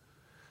ourselves.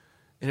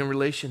 And in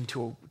relation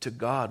to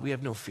God, we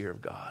have no fear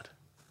of God.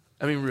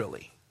 I mean,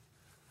 really.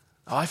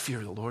 Oh, I fear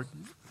the Lord.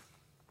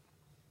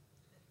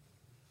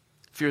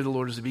 Fear of the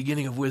Lord is the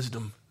beginning of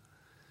wisdom.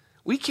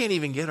 We can't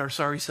even get our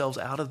sorry selves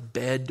out of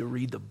bed to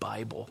read the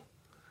Bible.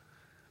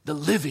 The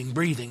living,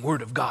 breathing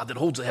Word of God that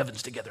holds the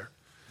heavens together.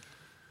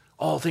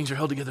 All things are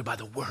held together by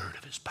the word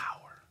of His power.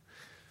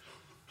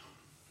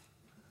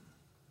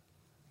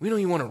 We don't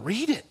even want to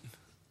read it.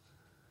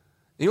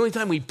 The only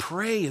time we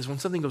pray is when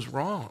something goes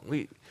wrong.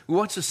 We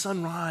watch the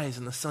sun rise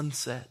and the sun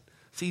set.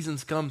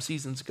 Seasons come,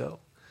 seasons go.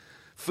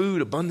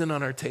 Food abundant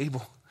on our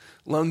table.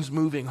 Lungs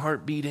moving,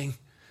 heart beating.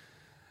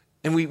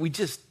 And we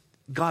just,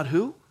 God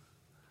who?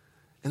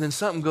 And then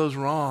something goes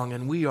wrong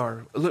and we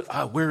are, look,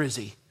 where is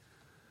He?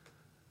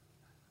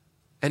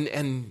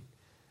 And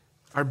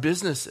our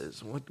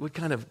businesses, what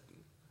kind of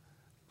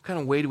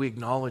way do we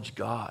acknowledge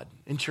God?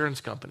 Insurance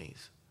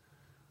companies.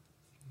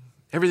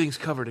 Everything's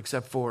covered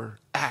except for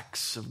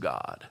acts of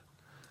God.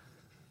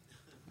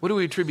 What do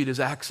we attribute as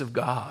acts of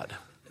God?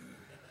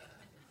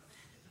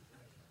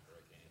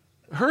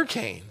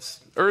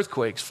 Hurricanes,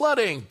 earthquakes,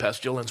 flooding,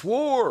 pestilence,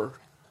 war.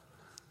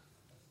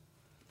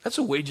 That's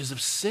the wages of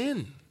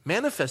sin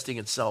manifesting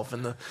itself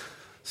in the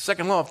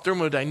Second law of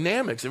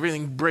thermodynamics,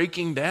 everything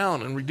breaking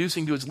down and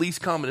reducing to its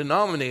least common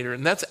denominator.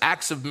 And that's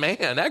acts of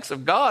man. Acts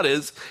of God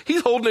is,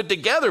 he's holding it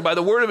together by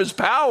the word of his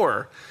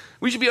power.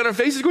 We should be on our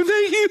faces going,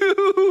 thank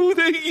you,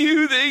 thank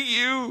you, thank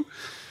you.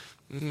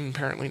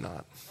 Apparently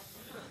not.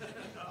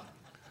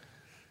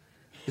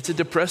 It's a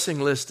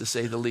depressing list, to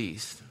say the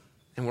least,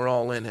 and we're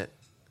all in it.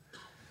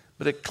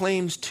 But it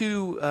claims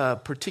two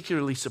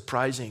particularly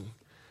surprising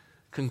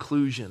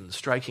conclusions,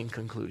 striking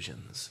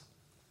conclusions.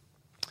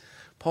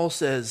 Paul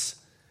says,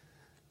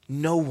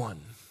 no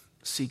one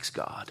seeks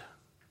God.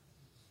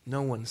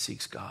 No one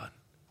seeks God.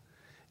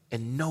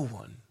 And no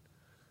one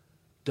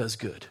does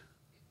good.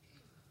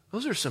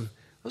 Those are some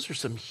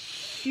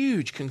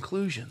huge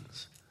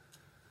conclusions.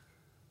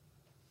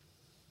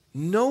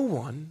 No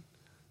one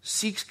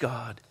seeks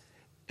God,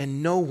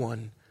 and no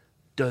one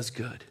does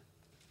good.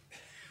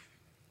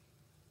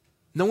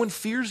 No one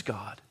fears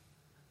God.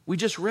 We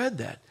just read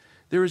that.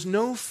 There is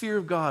no fear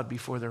of God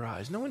before their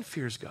eyes. No one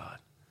fears God.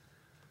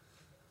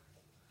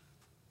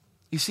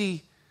 You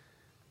see,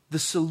 the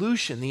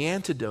solution, the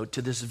antidote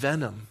to this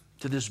venom,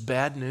 to this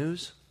bad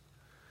news,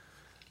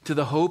 to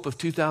the hope of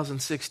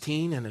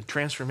 2016 and a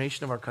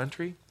transformation of our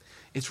country,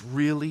 it's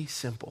really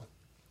simple.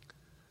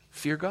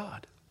 Fear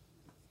God.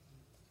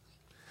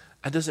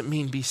 That doesn't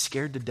mean be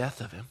scared to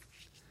death of him.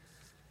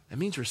 It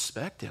means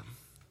respect him.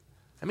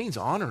 That means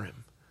honor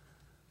him.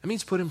 That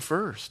means put him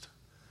first.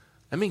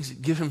 That means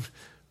give him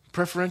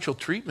preferential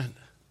treatment.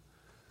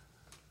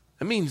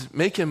 That means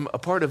make him a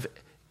part of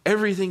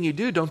everything you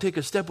do. Don't take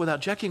a step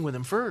without checking with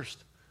him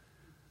first.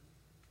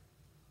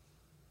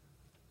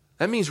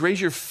 That means raise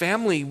your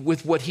family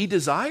with what he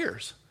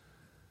desires.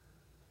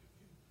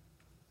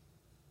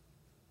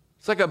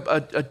 It's like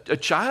a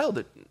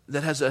child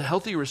that has a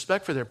healthy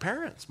respect for their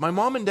parents. My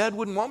mom and dad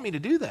wouldn't want me to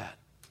do that.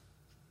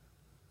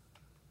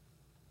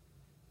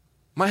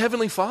 My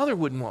Heavenly Father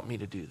wouldn't want me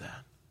to do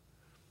that.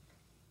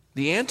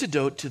 The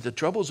antidote to the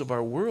troubles of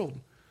our world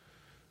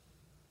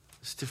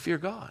is to fear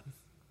God.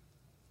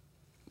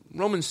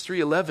 Romans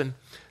 3:11,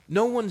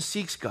 no one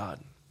seeks God.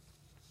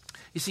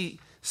 You see,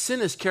 sin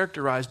is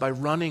characterized by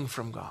running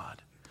from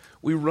God.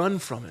 We run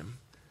from him.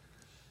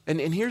 And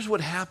here's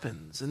what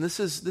happens, and this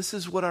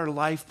is what our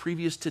life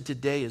previous to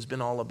today has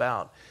been all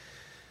about.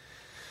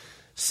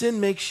 Sin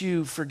makes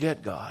you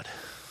forget God.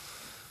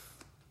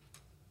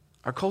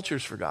 Our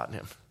culture's forgotten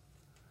him.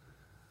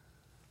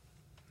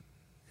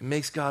 It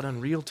makes God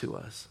unreal to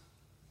us.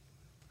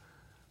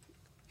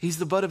 He's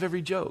the butt of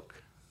every joke.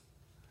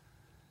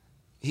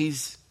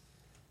 He's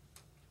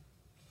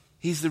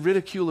the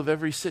ridicule of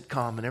every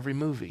sitcom and every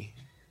movie.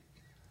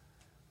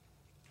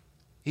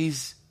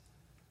 He's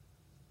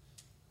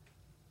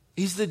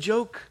the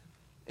joke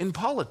in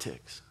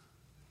politics.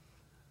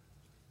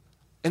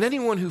 And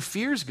anyone who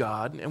fears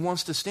God and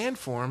wants to stand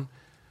for him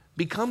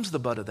becomes the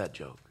butt of that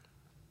joke.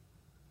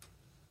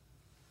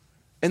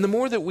 And the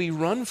more that we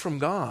run from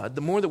God,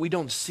 the more that we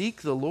don't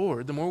seek the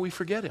Lord, the more we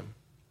forget him.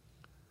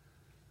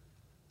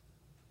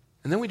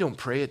 And then we don't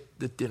pray at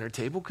the dinner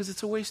table because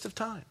it's a waste of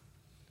time.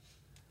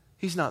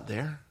 He's not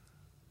there.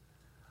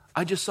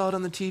 I just saw it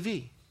on the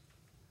TV.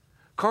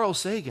 Carl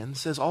Sagan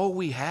says all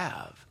we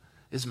have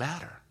is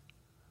matter.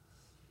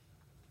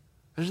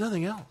 There's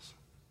nothing else.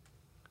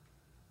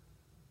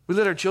 We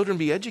let our children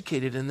be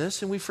educated in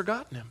this and we've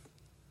forgotten him.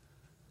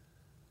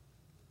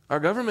 Our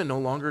government no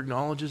longer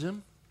acknowledges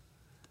him.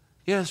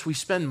 Yes, we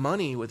spend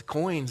money with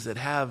coins that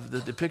have the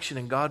depiction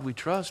in God we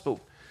trust, but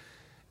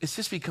it's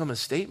just become a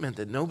statement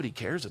that nobody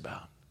cares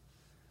about.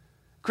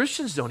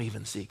 Christians don't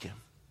even seek him.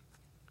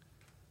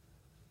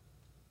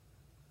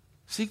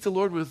 Seek the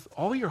Lord with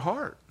all your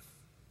heart,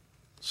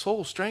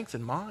 soul, strength,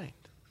 and mind.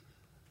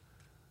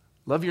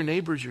 Love your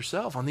neighbors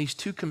yourself. On these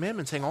two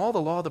commandments hang all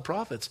the law of the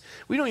prophets.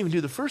 We don't even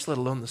do the first, let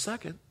alone the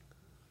second.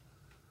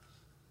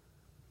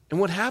 And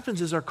what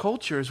happens is our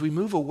culture, as we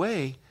move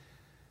away,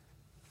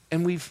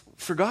 and we've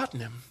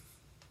forgotten him.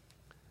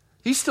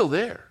 He's still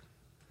there.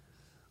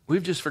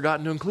 We've just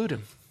forgotten to include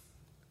him.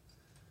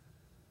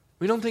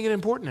 We don't think it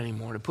important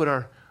anymore to put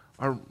our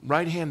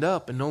right hand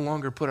up and no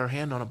longer put our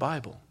hand on a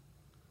Bible.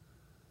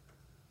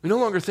 We no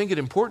longer think it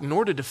important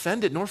nor to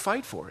defend it nor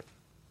fight for it.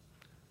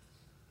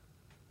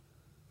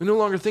 We no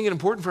longer think it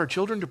important for our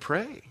children to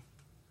pray.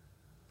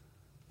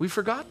 We've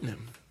forgotten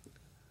him.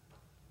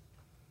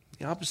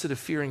 The opposite of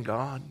fearing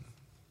God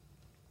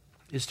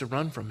is to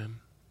run from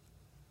him.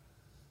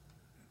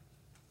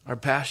 Our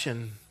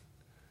passion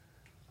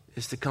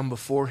is to come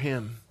before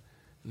him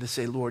and to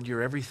say, Lord,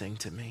 you're everything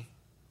to me.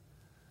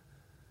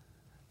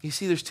 You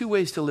see, there's two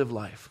ways to live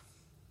life.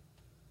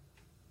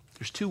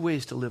 There's two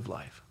ways to live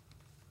life.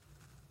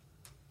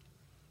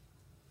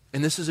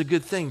 And this is a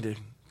good thing to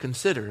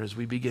consider as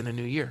we begin a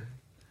new year.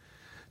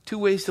 Two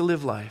ways to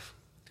live life.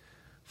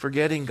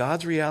 Forgetting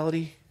God's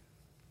reality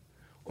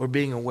or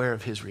being aware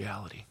of his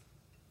reality.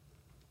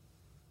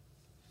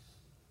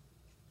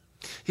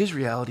 His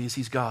reality is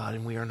he's God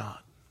and we are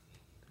not.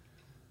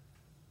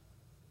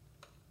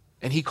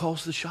 And he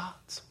calls the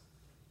shots.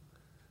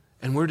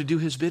 And we're to do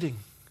his bidding.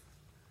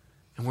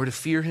 And we're to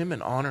fear him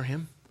and honor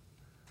him.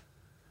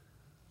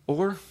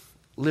 Or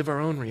live our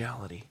own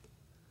reality.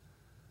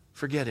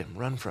 Forget him.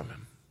 Run from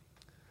him.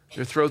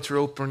 Their throats are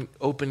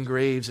open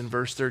graves in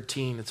verse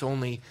 13. It's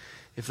only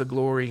if the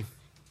glory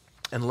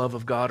and love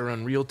of God are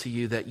unreal to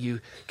you that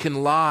you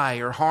can lie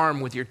or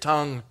harm with your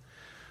tongue,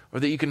 or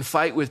that you can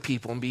fight with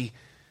people and be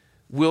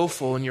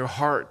willful in your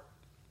heart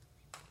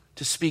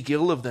to speak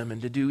ill of them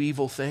and to do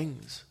evil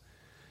things.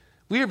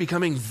 We are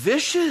becoming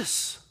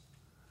vicious.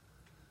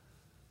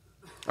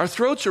 Our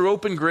throats are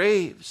open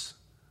graves.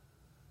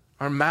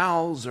 Our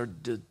mouths are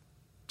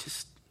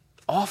just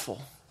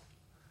awful.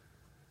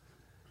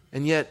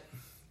 And yet,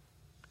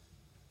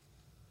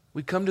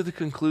 we come to the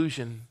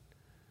conclusion,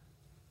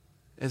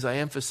 as I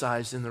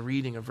emphasized in the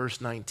reading of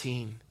verse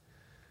 19,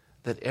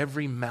 that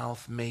every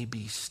mouth may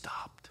be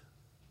stopped.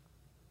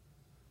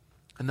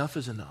 Enough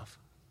is enough.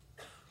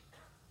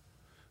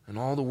 And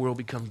all the world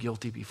become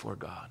guilty before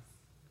God.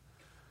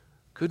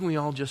 Couldn't we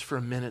all just for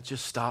a minute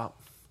just stop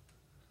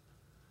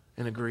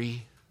and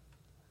agree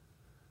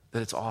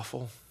that it's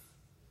awful?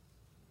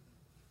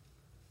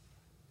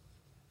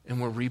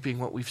 And we're reaping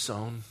what we've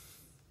sown.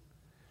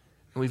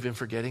 And we've been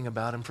forgetting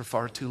about him for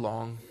far too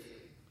long.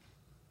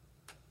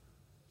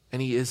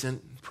 And he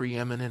isn't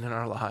preeminent in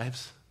our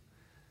lives.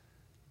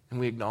 And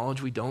we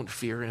acknowledge we don't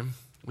fear him.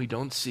 We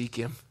don't seek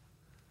him.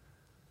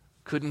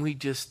 Couldn't we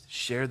just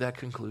share that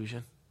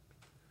conclusion?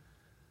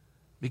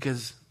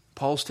 Because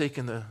Paul's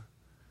taken the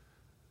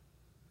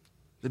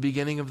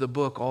beginning of the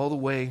book all the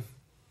way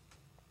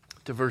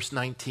to verse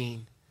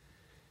 19.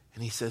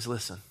 And he says,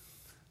 listen,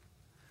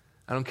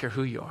 I don't care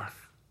who you are.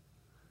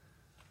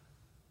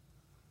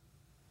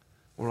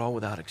 We're all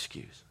without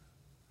excuse.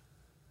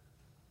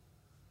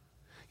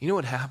 You know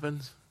what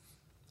happens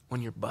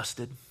when you're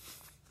busted?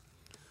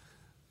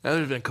 Now,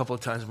 there's been a couple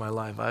of times in my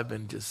life I've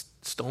been just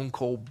stone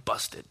cold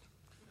busted.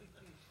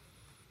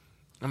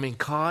 I mean,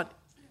 caught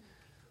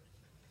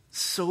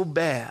so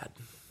bad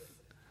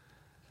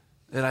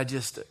that I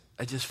just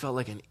felt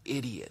like an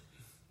idiot.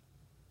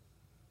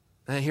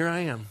 And here I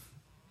am,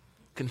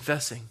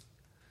 confessing.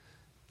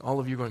 All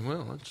of you going,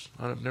 well,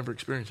 I've never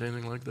experienced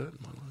anything like that in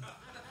my life.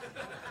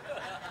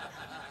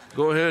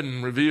 Go ahead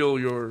and reveal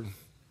your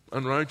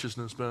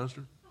unrighteousness,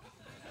 Pastor.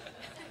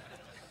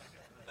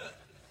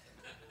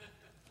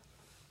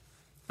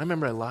 I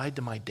remember I lied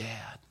to my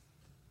dad.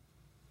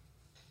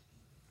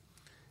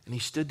 And he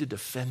stood to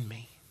defend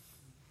me.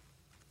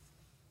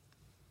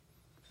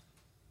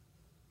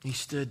 He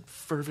stood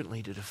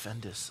fervently to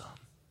defend his son.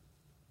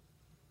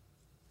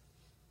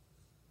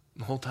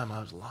 The whole time I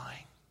was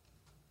lying.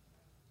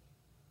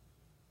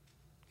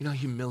 You know how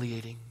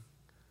humiliating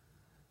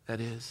that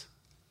is?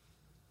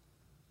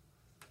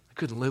 I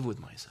couldn't live with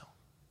myself.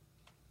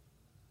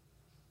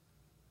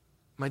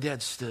 My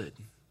dad stood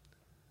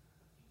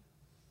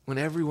when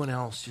everyone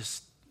else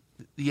just,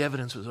 the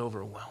evidence was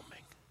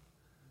overwhelming.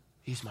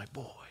 He's my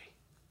boy.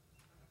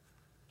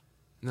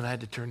 And then I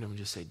had to turn to him and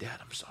just say, Dad,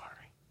 I'm sorry.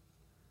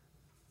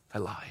 I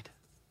lied.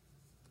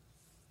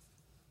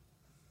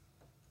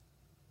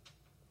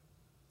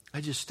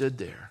 I just stood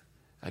there.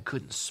 I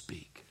couldn't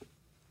speak.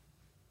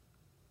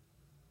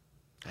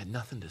 I had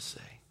nothing to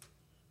say.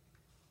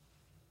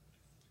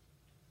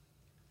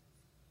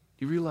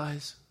 Do you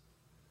realize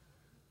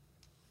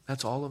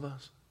that's all of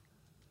us?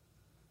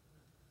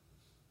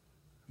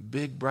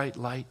 Big, bright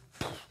light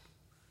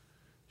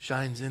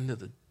shines into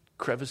the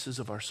crevices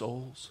of our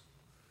souls.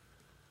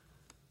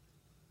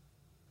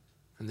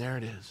 And there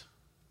it is.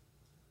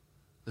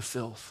 The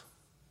filth.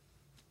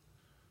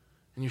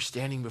 And you're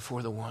standing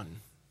before the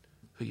one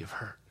who you've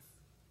hurt.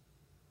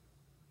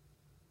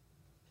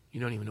 You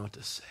don't even know what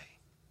to say.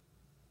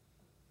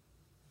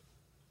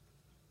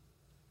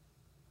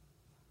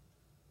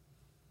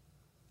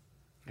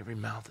 Every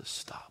mouth is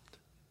stopped.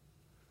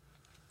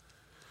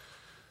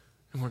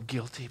 And we're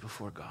guilty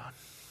before God.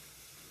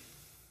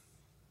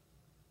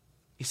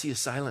 You see, a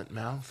silent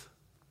mouth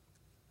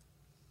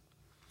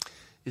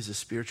is a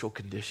spiritual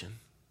condition.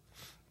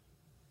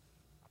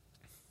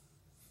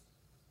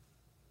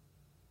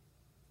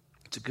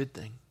 It's a good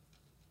thing.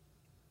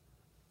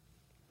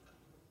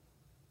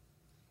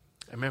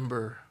 I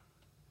remember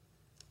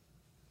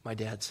my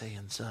dad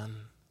saying, son,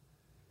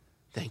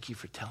 thank you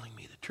for telling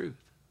me the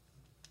truth.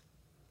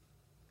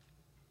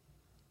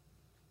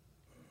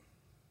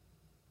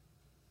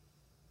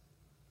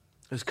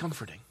 It was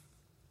comforting.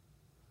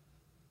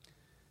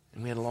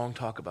 And we had a long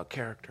talk about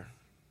character.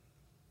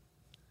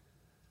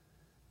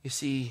 You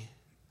see,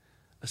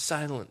 a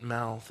silent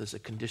mouth is a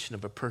condition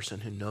of a person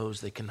who knows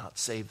they cannot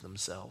save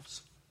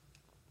themselves.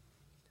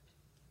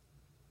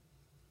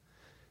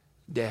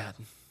 Dad,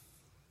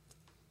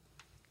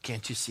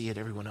 can't you see it?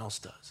 Everyone else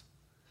does.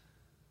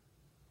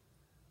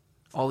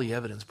 All the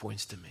evidence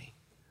points to me.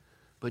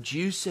 But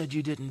you said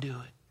you didn't do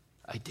it.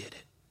 I did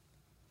it.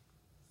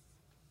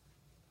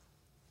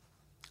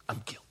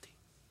 I'm guilty.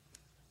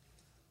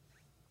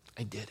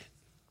 I did it.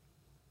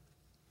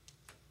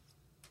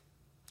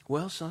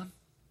 Well, son,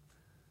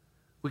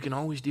 we can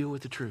always deal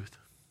with the truth.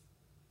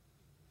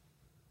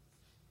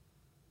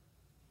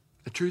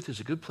 The truth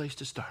is a good place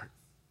to start.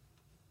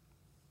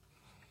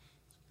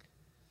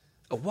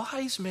 A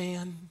wise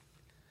man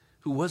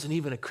who wasn't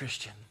even a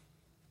Christian,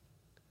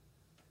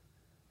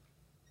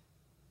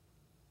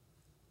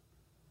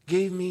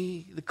 gave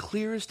me the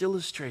clearest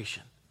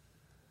illustration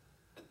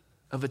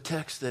of a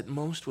text that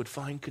most would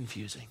find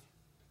confusing.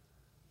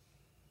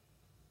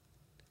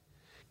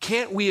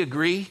 Can't we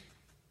agree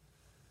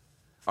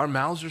our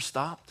mouths are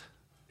stopped?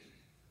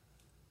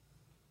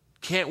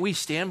 Can't we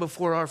stand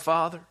before our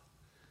Father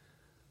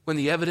when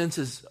the evidence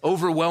is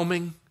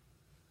overwhelming?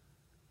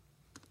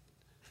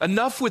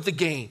 Enough with the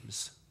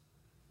games.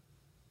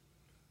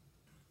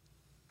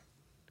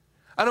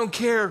 I don't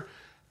care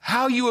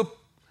how you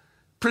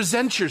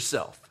present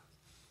yourself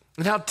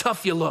and how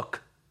tough you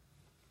look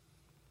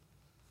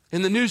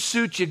in the new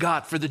suit you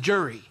got for the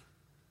jury.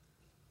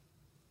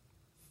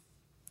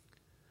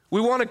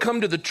 We want to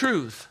come to the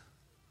truth,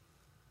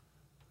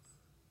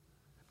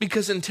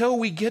 because until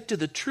we get to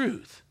the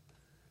truth,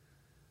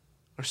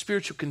 our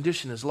spiritual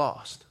condition is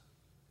lost.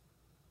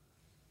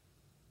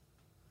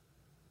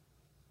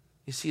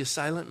 You see, a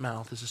silent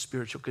mouth is a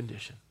spiritual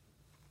condition.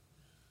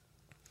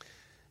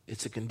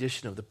 It's a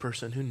condition of the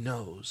person who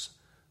knows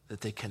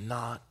that they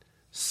cannot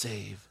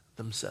save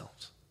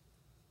themselves.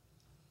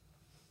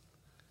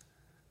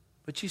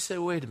 But you say,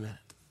 wait a minute.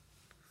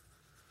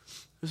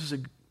 This is a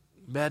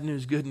bad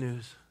news, good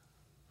news.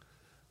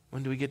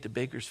 When do we get to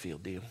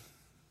Bakersfield deal?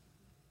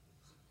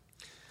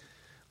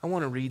 I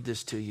want to read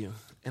this to you.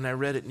 And I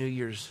read it New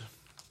Year's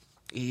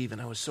Eve,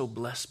 and I was so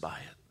blessed by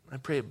it. I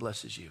pray it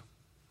blesses you.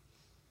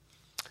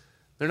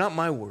 They're not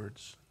my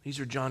words. These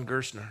are John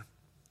Gerstner.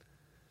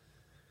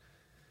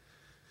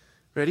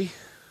 Ready?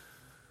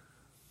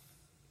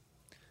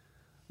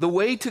 The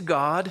way to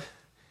God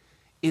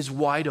is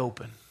wide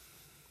open.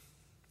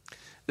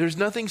 There's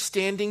nothing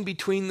standing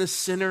between the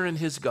sinner and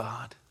his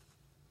God.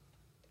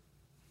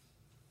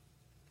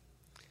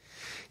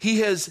 He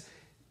has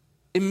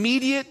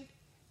immediate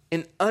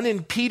and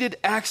unimpeded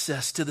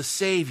access to the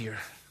Savior.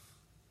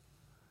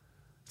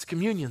 It's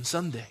Communion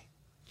Sunday.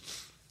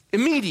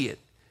 Immediate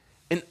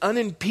and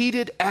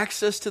unimpeded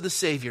access to the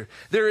Savior.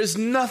 There is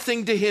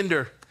nothing to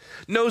hinder.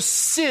 No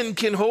sin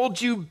can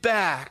hold you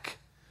back,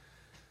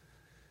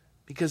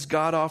 because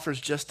God offers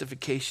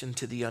justification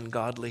to the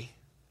ungodly.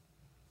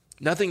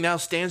 Nothing now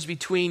stands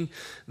between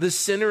the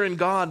sinner and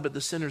God but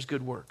the sinner's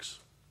good works.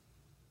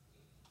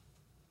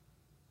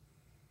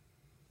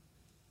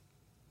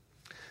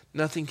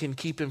 Nothing can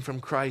keep him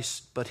from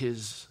Christ but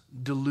his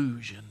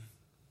delusion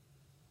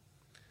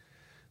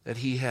that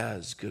he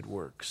has good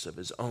works of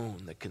his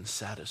own that can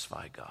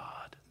satisfy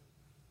God.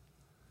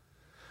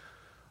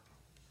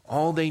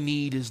 All they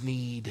need is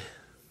need.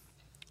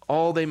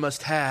 All they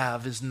must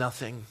have is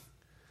nothing.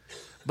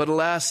 But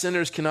alas,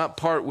 sinners cannot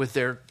part with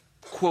their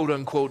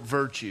quote-unquote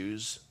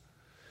virtues.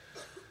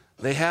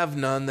 They have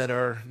none that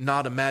are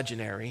not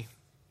imaginary,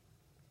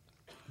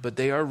 but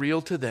they are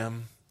real to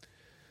them,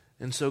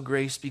 and so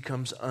grace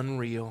becomes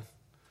unreal.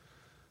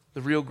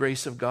 The real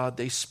grace of God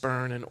they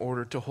spurn in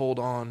order to hold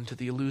on to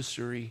the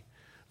illusory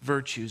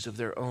virtues of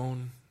their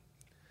own.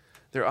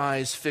 Their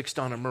eyes fixed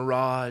on a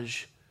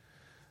mirage,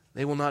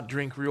 they will not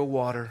drink real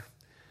water,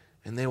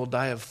 and they will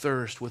die of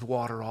thirst with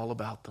water all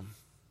about them.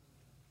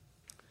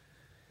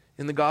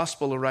 In the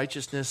gospel, a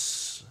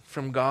righteousness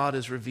from God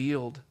is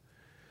revealed,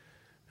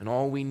 and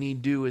all we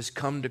need do is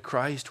come to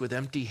Christ with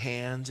empty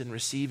hands and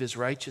receive his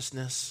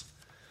righteousness.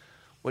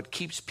 What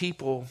keeps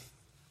people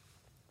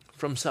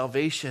from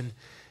salvation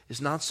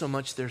is not so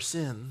much their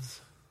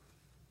sins,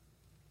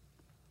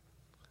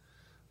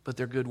 but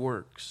their good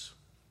works.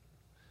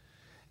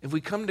 If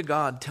we come to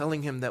God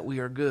telling him that we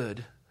are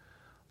good,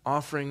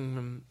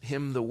 offering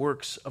him the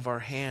works of our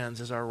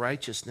hands as our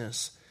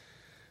righteousness,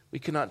 we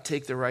cannot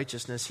take the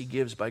righteousness he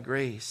gives by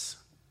grace.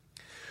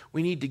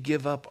 We need to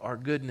give up our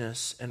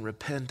goodness and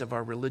repent of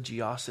our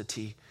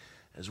religiosity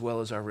as well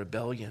as our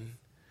rebellion.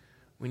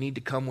 We need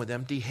to come with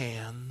empty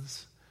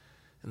hands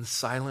and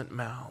silent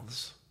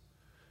mouths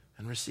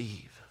and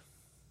receive.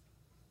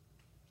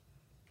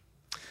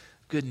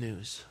 Good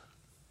news.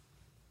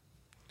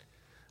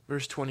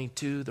 Verse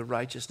 22, the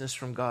righteousness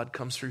from God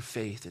comes through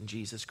faith in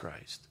Jesus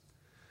Christ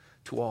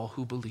to all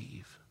who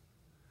believe.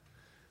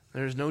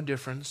 There is no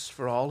difference,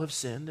 for all have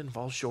sinned and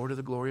fall short of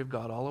the glory of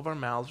God. All of our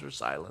mouths are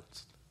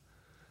silenced.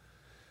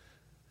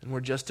 And we're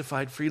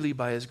justified freely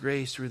by his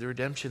grace through the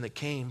redemption that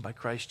came by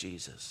Christ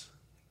Jesus.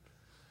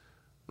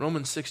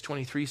 Romans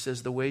 6:23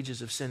 says, the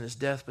wages of sin is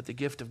death, but the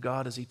gift of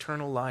God is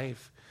eternal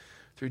life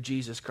through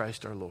Jesus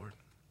Christ our Lord.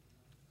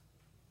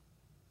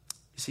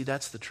 You see,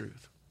 that's the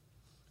truth.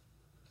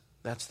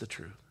 That's the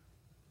truth.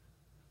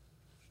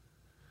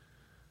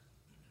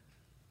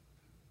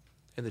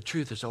 And the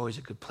truth is always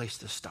a good place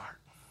to start.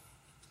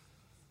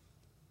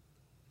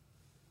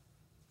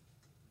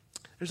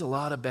 There's a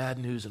lot of bad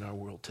news in our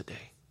world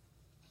today.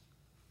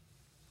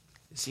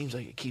 It seems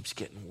like it keeps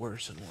getting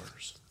worse and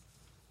worse.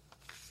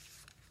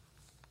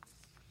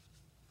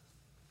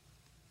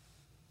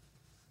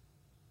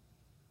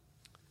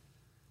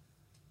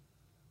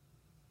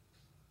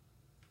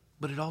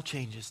 But it all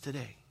changes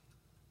today.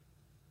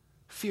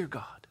 Fear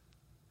God.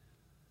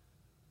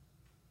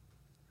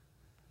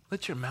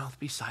 Let your mouth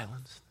be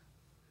silenced.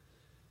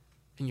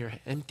 and your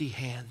empty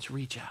hands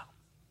reach out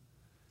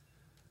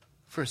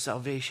for a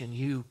salvation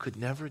you could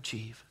never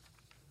achieve,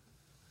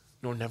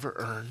 nor never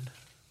earn,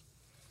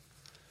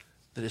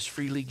 that is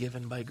freely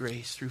given by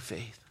grace through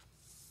faith.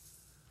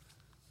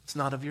 It's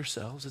not of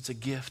yourselves, it's a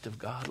gift of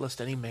God,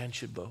 lest any man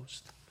should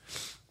boast.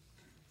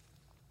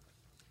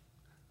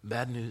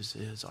 Bad news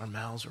is our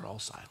mouths are all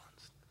silenced.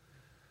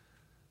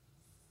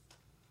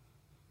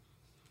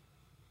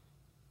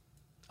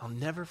 I'll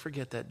never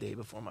forget that day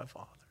before my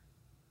Father.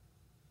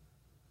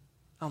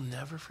 I'll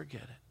never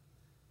forget it.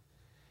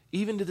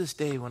 Even to this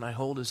day when I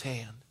hold his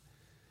hand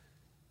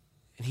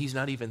and he's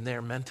not even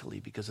there mentally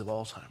because of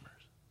Alzheimer's,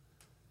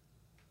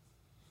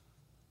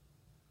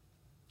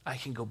 I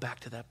can go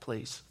back to that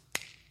place.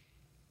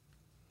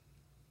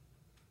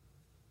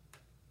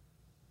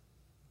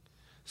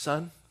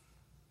 Son,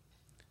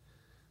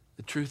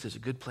 the truth is a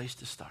good place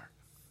to start.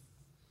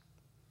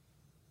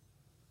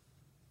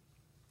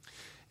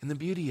 And the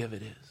beauty of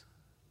it is,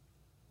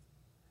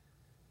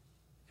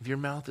 if your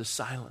mouth is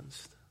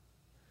silenced,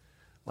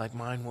 like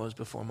mine was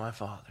before my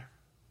Father,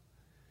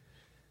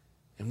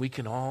 and we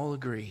can all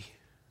agree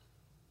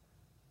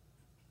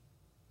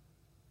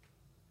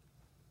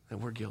that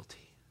we're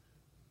guilty.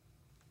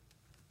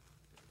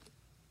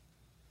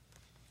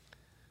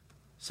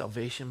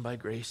 Salvation by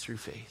grace through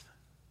faith.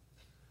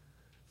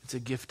 It's a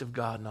gift of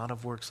God, not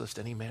of works, lest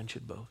any man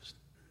should boast.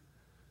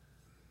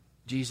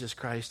 Jesus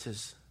Christ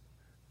has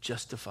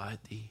justified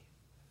the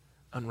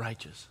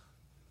unrighteous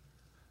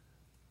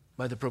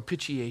by the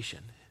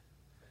propitiation.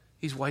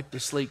 He's wiped the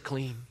slate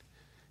clean.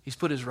 He's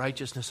put his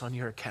righteousness on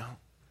your account.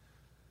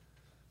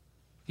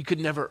 You could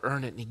never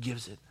earn it, and he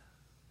gives it.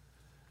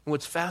 And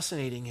what's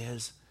fascinating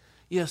is,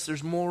 yes,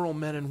 there's moral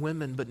men and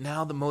women, but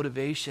now the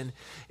motivation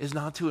is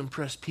not to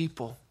impress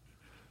people,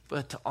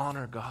 but to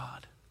honor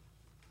God.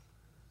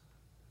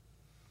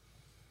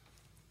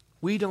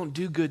 We don't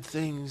do good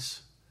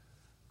things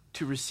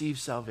to receive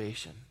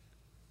salvation.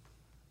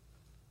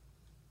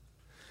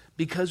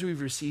 Because we've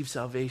received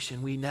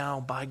salvation, we now,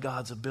 by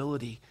God's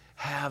ability,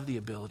 have the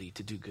ability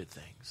to do good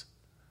things.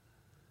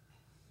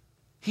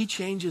 He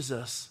changes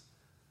us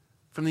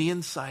from the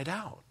inside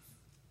out.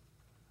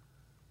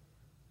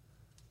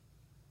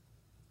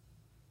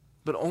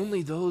 But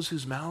only those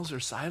whose mouths are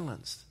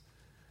silenced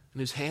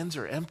and whose hands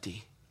are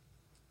empty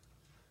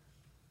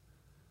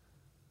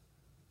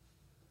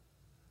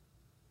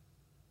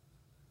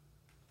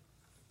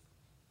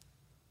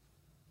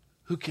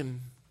who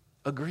can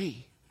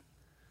agree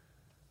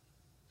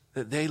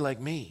that they, like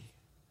me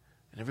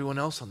and everyone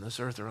else on this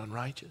earth, are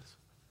unrighteous,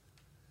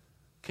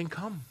 can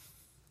come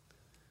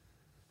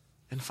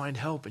and find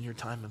help in your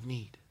time of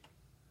need.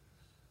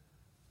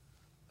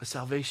 A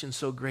salvation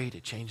so great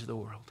it changed the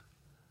world.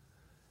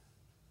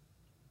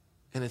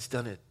 And it's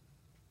done it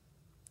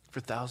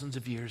for thousands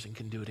of years and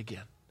can do it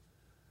again.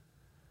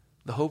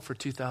 The hope for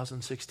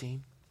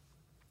 2016,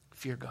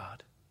 fear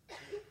God.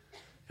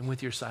 And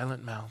with your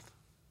silent mouth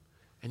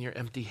and your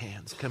empty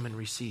hands, come and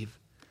receive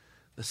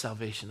the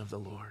salvation of the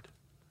Lord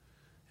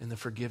and the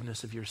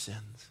forgiveness of your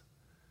sins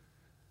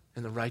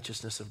and the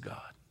righteousness of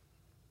God.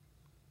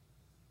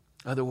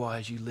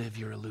 Otherwise, you live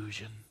your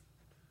illusion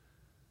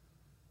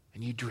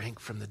and you drink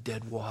from the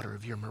dead water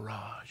of your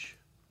mirage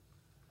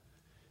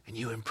and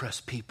you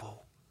impress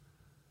people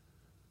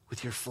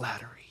with your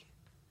flattery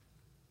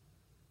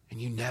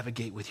and you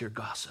navigate with your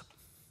gossip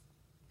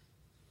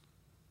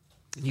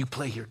and you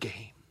play your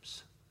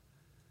games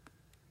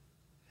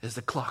as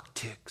the clock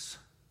ticks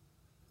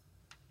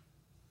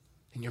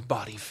and your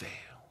body fails.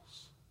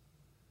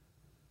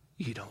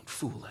 You don't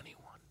fool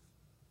anyone.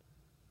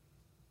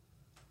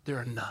 There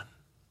are none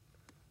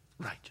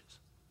righteous.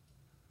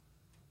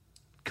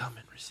 Come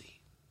and receive.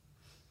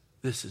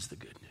 This is the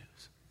good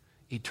news.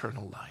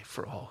 Eternal life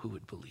for all who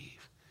would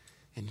believe.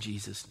 In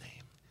Jesus'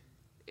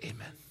 name,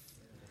 amen.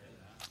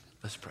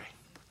 Let's pray.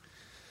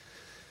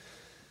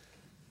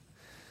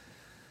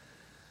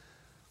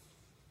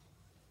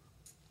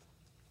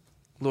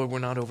 Lord, we're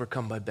not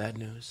overcome by bad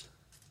news.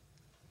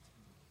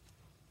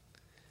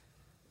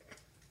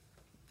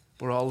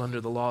 We're all under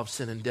the law of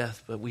sin and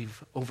death, but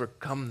we've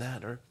overcome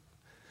that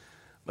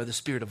by the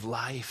Spirit of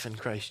life in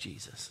Christ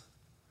Jesus.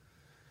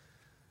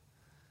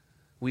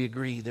 We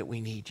agree that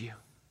we need you.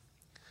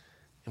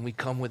 And we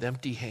come with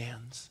empty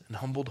hands and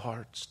humbled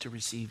hearts to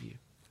receive you.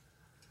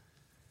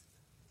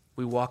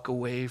 We walk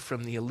away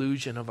from the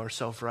illusion of our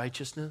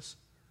self-righteousness,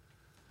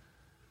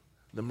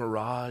 the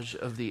mirage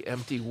of the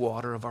empty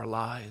water of our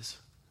lies,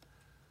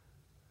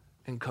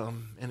 and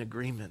come in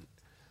agreement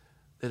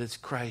that it's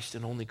Christ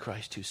and only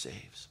Christ who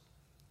saves.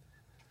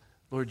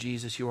 Lord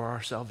Jesus, you are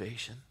our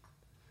salvation.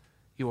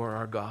 You are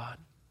our God.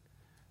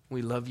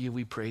 We love you,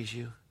 we praise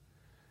you.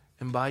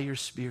 And by your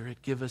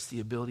Spirit, give us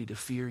the ability to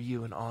fear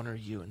you and honor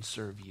you and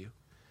serve you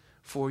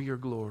for your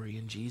glory.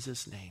 In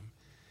Jesus' name,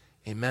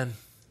 amen.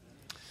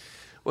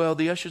 Well,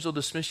 the ushers will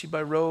dismiss you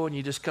by row, and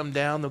you just come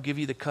down. They'll give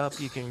you the cup.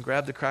 You can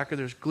grab the cracker.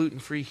 There's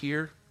gluten-free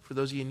here for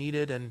those of you who need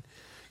it. And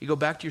you go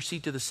back to your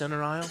seat to the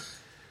center aisle.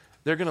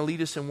 They're going to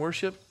lead us in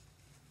worship.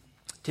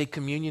 Take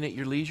communion at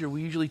your leisure.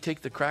 We usually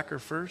take the cracker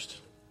first.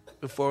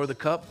 before the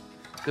cup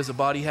because the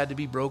body had to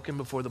be broken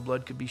before the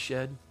blood could be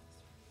shed.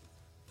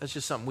 That's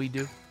just something we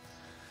do.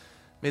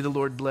 May the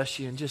Lord bless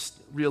you, and just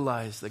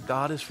realize that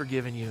God has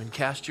forgiven you and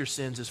cast your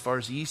sins as far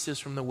as the east is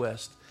from the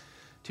west,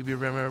 to be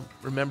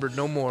remembered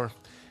no more,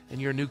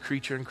 and you're a new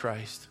creature in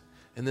Christ.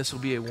 And this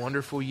will be a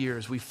wonderful year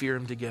as we fear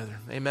him together.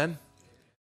 Amen.